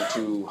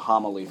post-Vatican II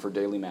homily for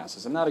daily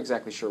masses. I'm not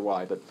exactly sure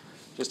why, but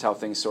just how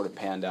things sort of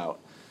panned out.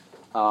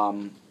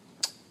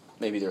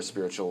 Maybe there's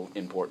spiritual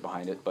import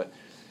behind it,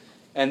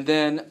 and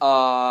then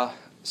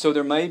so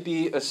there may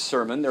be a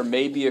sermon, there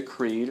may be a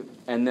creed,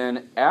 and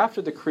then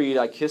after the creed,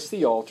 I kiss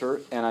the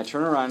altar and I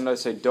turn around and I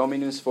say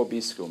Dominus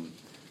vobiscum.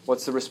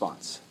 What's the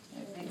response?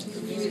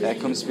 Et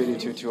cum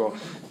spiritu tuo.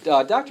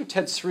 Dr.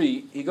 Ted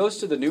Sri, he goes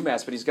to the new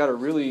mass, but he's got a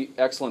really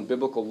excellent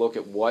biblical look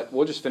at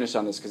we'll just finish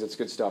on this because it's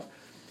good stuff.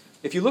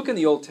 If you look in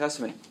the Old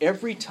Testament,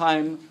 every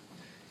time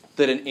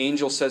that an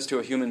angel says to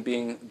a human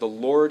being, the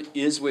Lord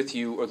is with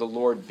you or the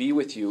Lord be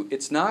with you,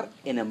 it's not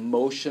an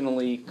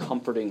emotionally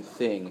comforting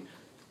thing.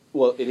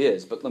 Well, it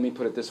is, but let me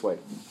put it this way.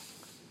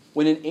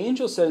 When an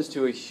angel says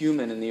to a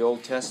human in the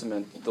Old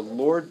Testament, the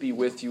Lord be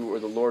with you or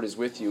the Lord is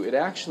with you, it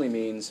actually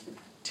means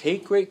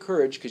take great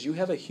courage because you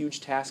have a huge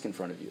task in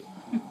front of you.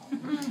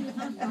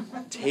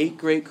 Take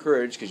great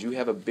courage because you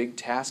have a big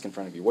task in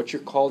front of you. What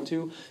you're called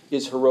to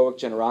is heroic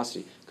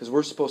generosity because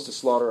we're supposed to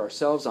slaughter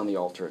ourselves on the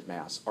altar at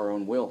Mass, our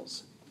own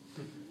wills.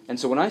 And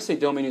so when I say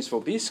Dominus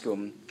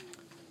Vobiscum,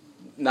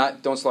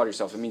 don't slaughter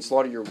yourself. It means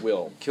slaughter your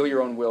will. Kill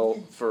your own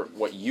will for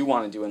what you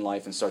want to do in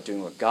life and start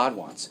doing what God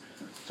wants.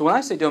 So when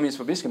I say Dominus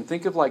Vobiscum,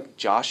 think of like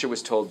Joshua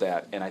was told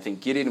that, and I think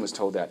Gideon was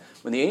told that.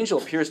 When the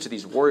angel appears to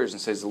these warriors and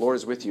says, the Lord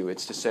is with you,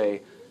 it's to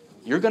say,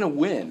 you're going to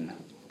win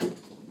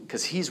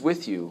because he's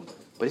with you,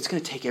 but it's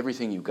going to take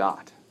everything you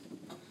got.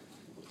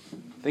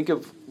 Think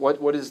of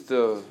what is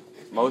the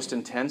most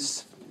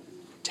intense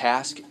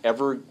task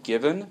ever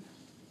given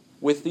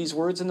with these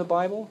words in the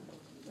Bible?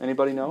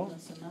 Anybody know?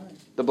 Blessed Mother.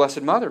 The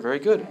Blessed Mother, very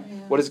good.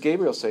 What does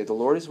Gabriel say? The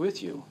Lord is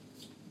with you.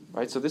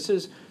 Right? So this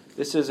is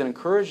an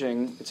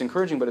encouraging,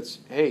 but it's,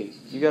 hey,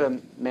 you got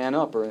to man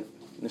up, or in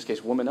this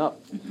case, woman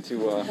up, to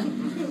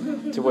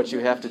what you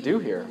have to do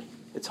here.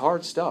 It's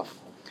hard stuff.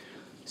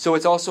 So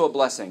it's also a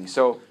blessing.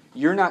 So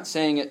you're not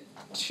saying it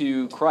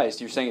to Christ,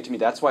 you're saying it to me.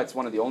 That's why it's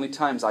one of the only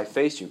times I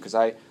face you,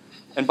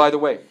 and by the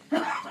way,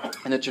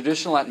 in the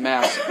traditional at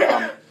Mass,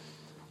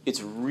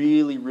 it's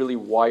really, really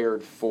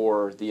wired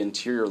for the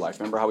interior life.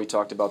 Remember how we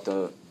talked about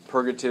the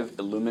purgative,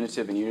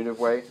 illuminative, and unitive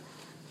way?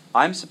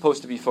 I'm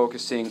supposed to be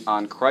focusing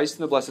on Christ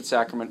in the Blessed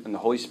Sacrament and the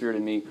Holy Spirit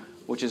in me,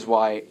 which is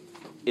why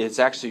it's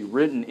actually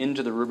written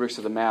into the rubrics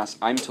of the Mass.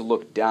 I'm to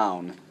look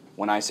down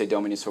when I say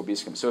Dominus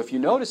Vobiscum. So if you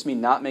notice me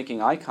not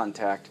making eye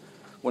contact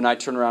when I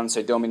turn around and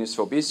say Dominus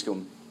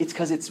Vobiscum, it's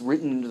because it's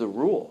written into the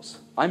rules.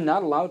 I'm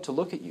not allowed to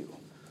look at you,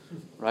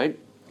 right?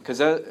 Because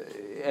that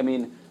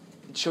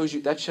shows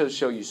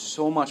you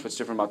so much what's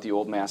different about the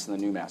old Mass and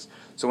the new Mass.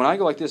 So when I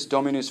go like this,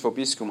 Dominus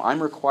Vobiscum,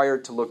 I'm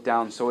required to look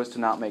down so as to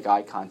not make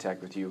eye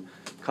contact with you,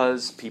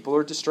 because people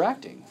are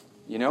distracting.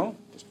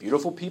 There's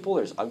beautiful people,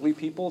 there's ugly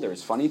people,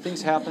 there's funny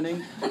things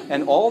happening,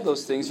 and all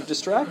those things are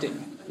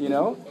distracting.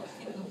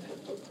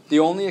 The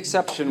only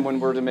exception when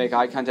we're to make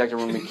eye contact or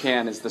when we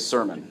can is the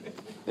sermon,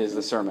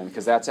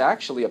 because that's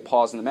actually a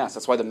pause in the Mass.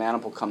 That's why the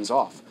maniple comes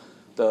off.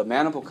 The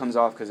maniple comes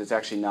off because it's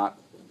actually not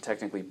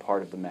technically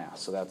part of the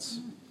Mass. So that's,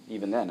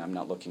 even then, I'm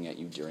not looking at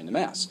you during the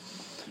Mass.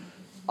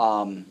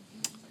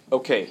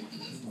 Okay,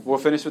 we'll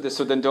finish with this.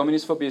 So then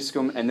Dominus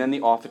Vobiscum, and then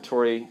the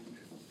offertory,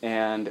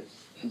 and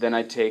then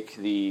I take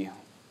the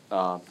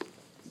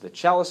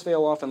chalice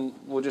veil off, and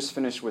we'll just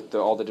finish with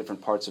all the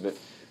different parts of it.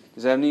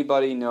 Does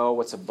anybody know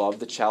what's above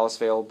the chalice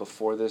veil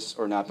before this,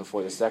 or not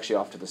before this? It's actually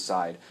off to the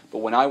side. But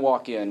when I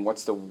walk in,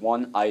 what's the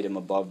one item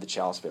above the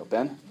chalice veil?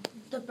 Ben?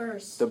 The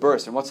burse. The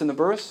burse. And what's in the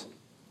burse?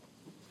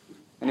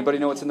 Anybody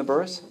know what's in the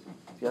burse?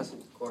 Yes?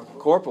 Corporal.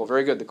 Corporal.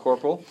 Very good, the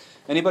corporal.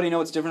 Anybody know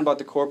what's different about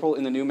the corporal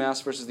in the new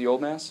Mass versus the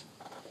old Mass?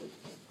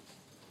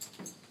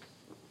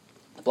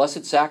 The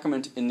Blessed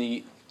Sacrament in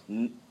the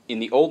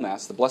old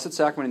Mass, the Blessed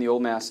Sacrament in the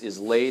old Mass is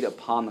laid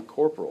upon the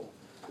corporal.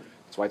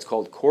 That's why it's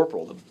called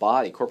corporal, the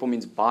body. Corporal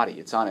means body.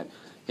 It's on it.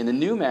 In the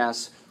new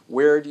Mass,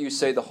 where do you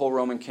say the whole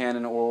Roman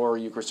canon or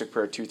Eucharistic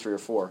prayer 2, 3, or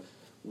 4?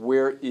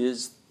 Where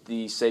is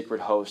the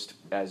sacred host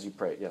as you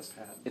pray? Yes?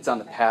 It's on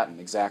the paten,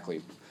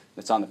 exactly.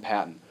 It's on the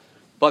paten.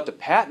 But the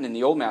paten in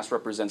the old Mass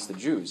represents the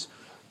Jews.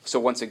 So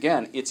once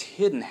again, it's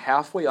hidden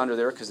halfway under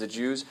there because the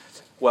Jews,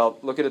 well,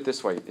 look at it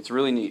this way. It's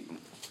really neat.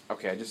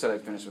 Okay, I just said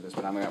I'd finish with this,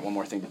 but I'm going to have one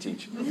more thing to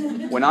teach.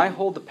 When I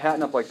hold the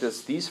paten up like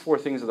this, these four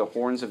things are the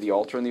horns of the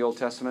altar in the Old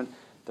Testament.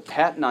 The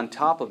paten on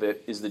top of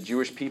it is the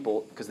Jewish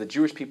people, because the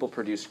Jewish people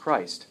produced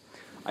Christ.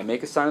 I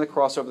make a sign of the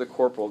cross over the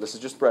corporal. This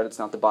is just bread. It's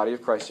not the body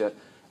of Christ yet.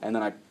 And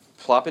then I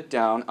plop it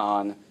down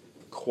on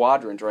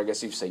quadrant, or I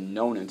guess you say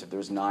nonant, if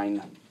there's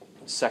 9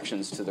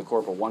 sections to the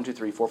corporal. 1, 2,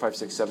 3, 4, 5,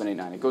 6, 7, 8,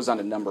 9. It goes on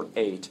to number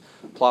 8.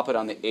 Plop it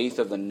on the 8th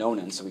of the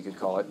nonant, so we could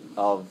call it,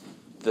 of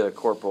the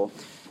corporal.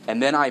 And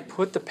then I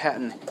put the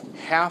paten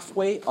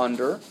halfway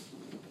under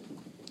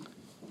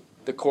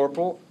the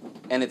corporal,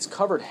 and it's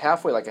covered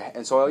halfway,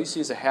 and so all you see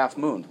is a half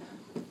moon.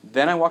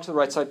 Then I walk to the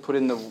right side, put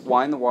in the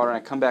wine, the water, and I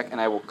come back, and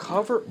I will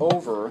cover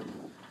over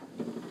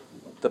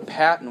the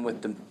paten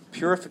with the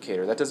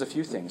purificator. That does a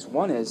few things.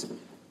 One is,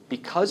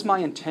 because my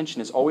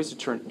intention is always to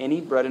turn any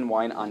bread and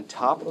wine on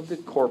top of the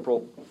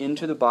corporal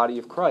into the body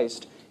of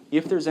Christ,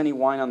 if there's any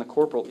wine on the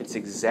corporal, it's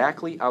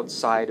exactly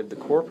outside of the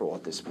corporal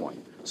at this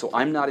point. So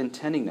I'm not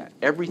intending that.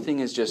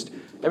 Everything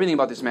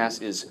about this Mass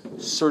is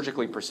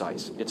surgically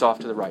precise. It's off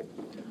to the right.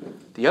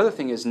 The other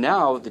thing is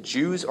now the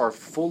Jews are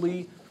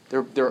fully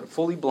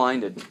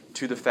blinded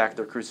to the fact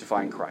they're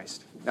crucifying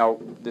Christ. Now,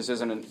 this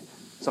isn't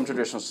some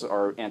traditionalists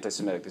are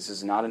anti-Semitic. This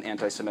is not an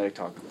anti-Semitic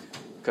talk.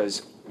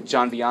 Because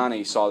John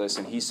Vianney saw this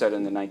and he said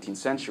in the 19th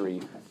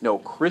century, no,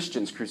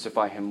 Christians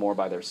crucify him more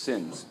by their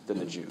sins than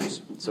the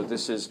Jews. So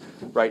this is,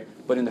 right?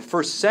 But in the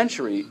first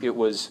century, it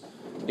was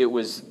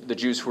the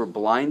Jews who were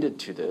blinded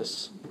to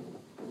this.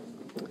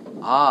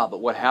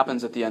 But what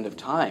happens at the end of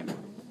time?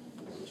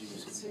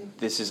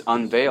 This is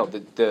unveiled.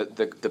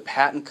 The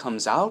paten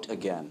comes out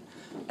again.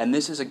 And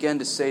this is again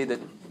to say that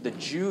the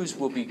Jews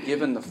will be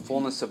given the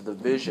fullness of the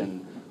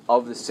vision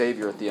of the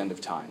Savior at the end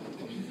of time.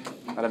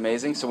 Isn't that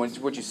amazing? So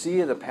what you see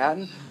in the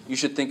pattern, you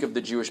should think of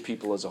the Jewish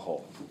people as a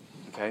whole.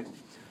 Okay?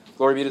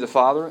 Glory be to the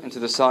Father, and to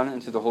the Son,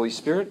 and to the Holy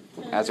Spirit,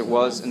 as it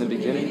was in the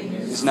beginning,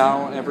 is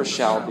now, and ever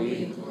shall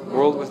be,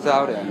 world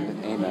without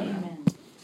end. Amen.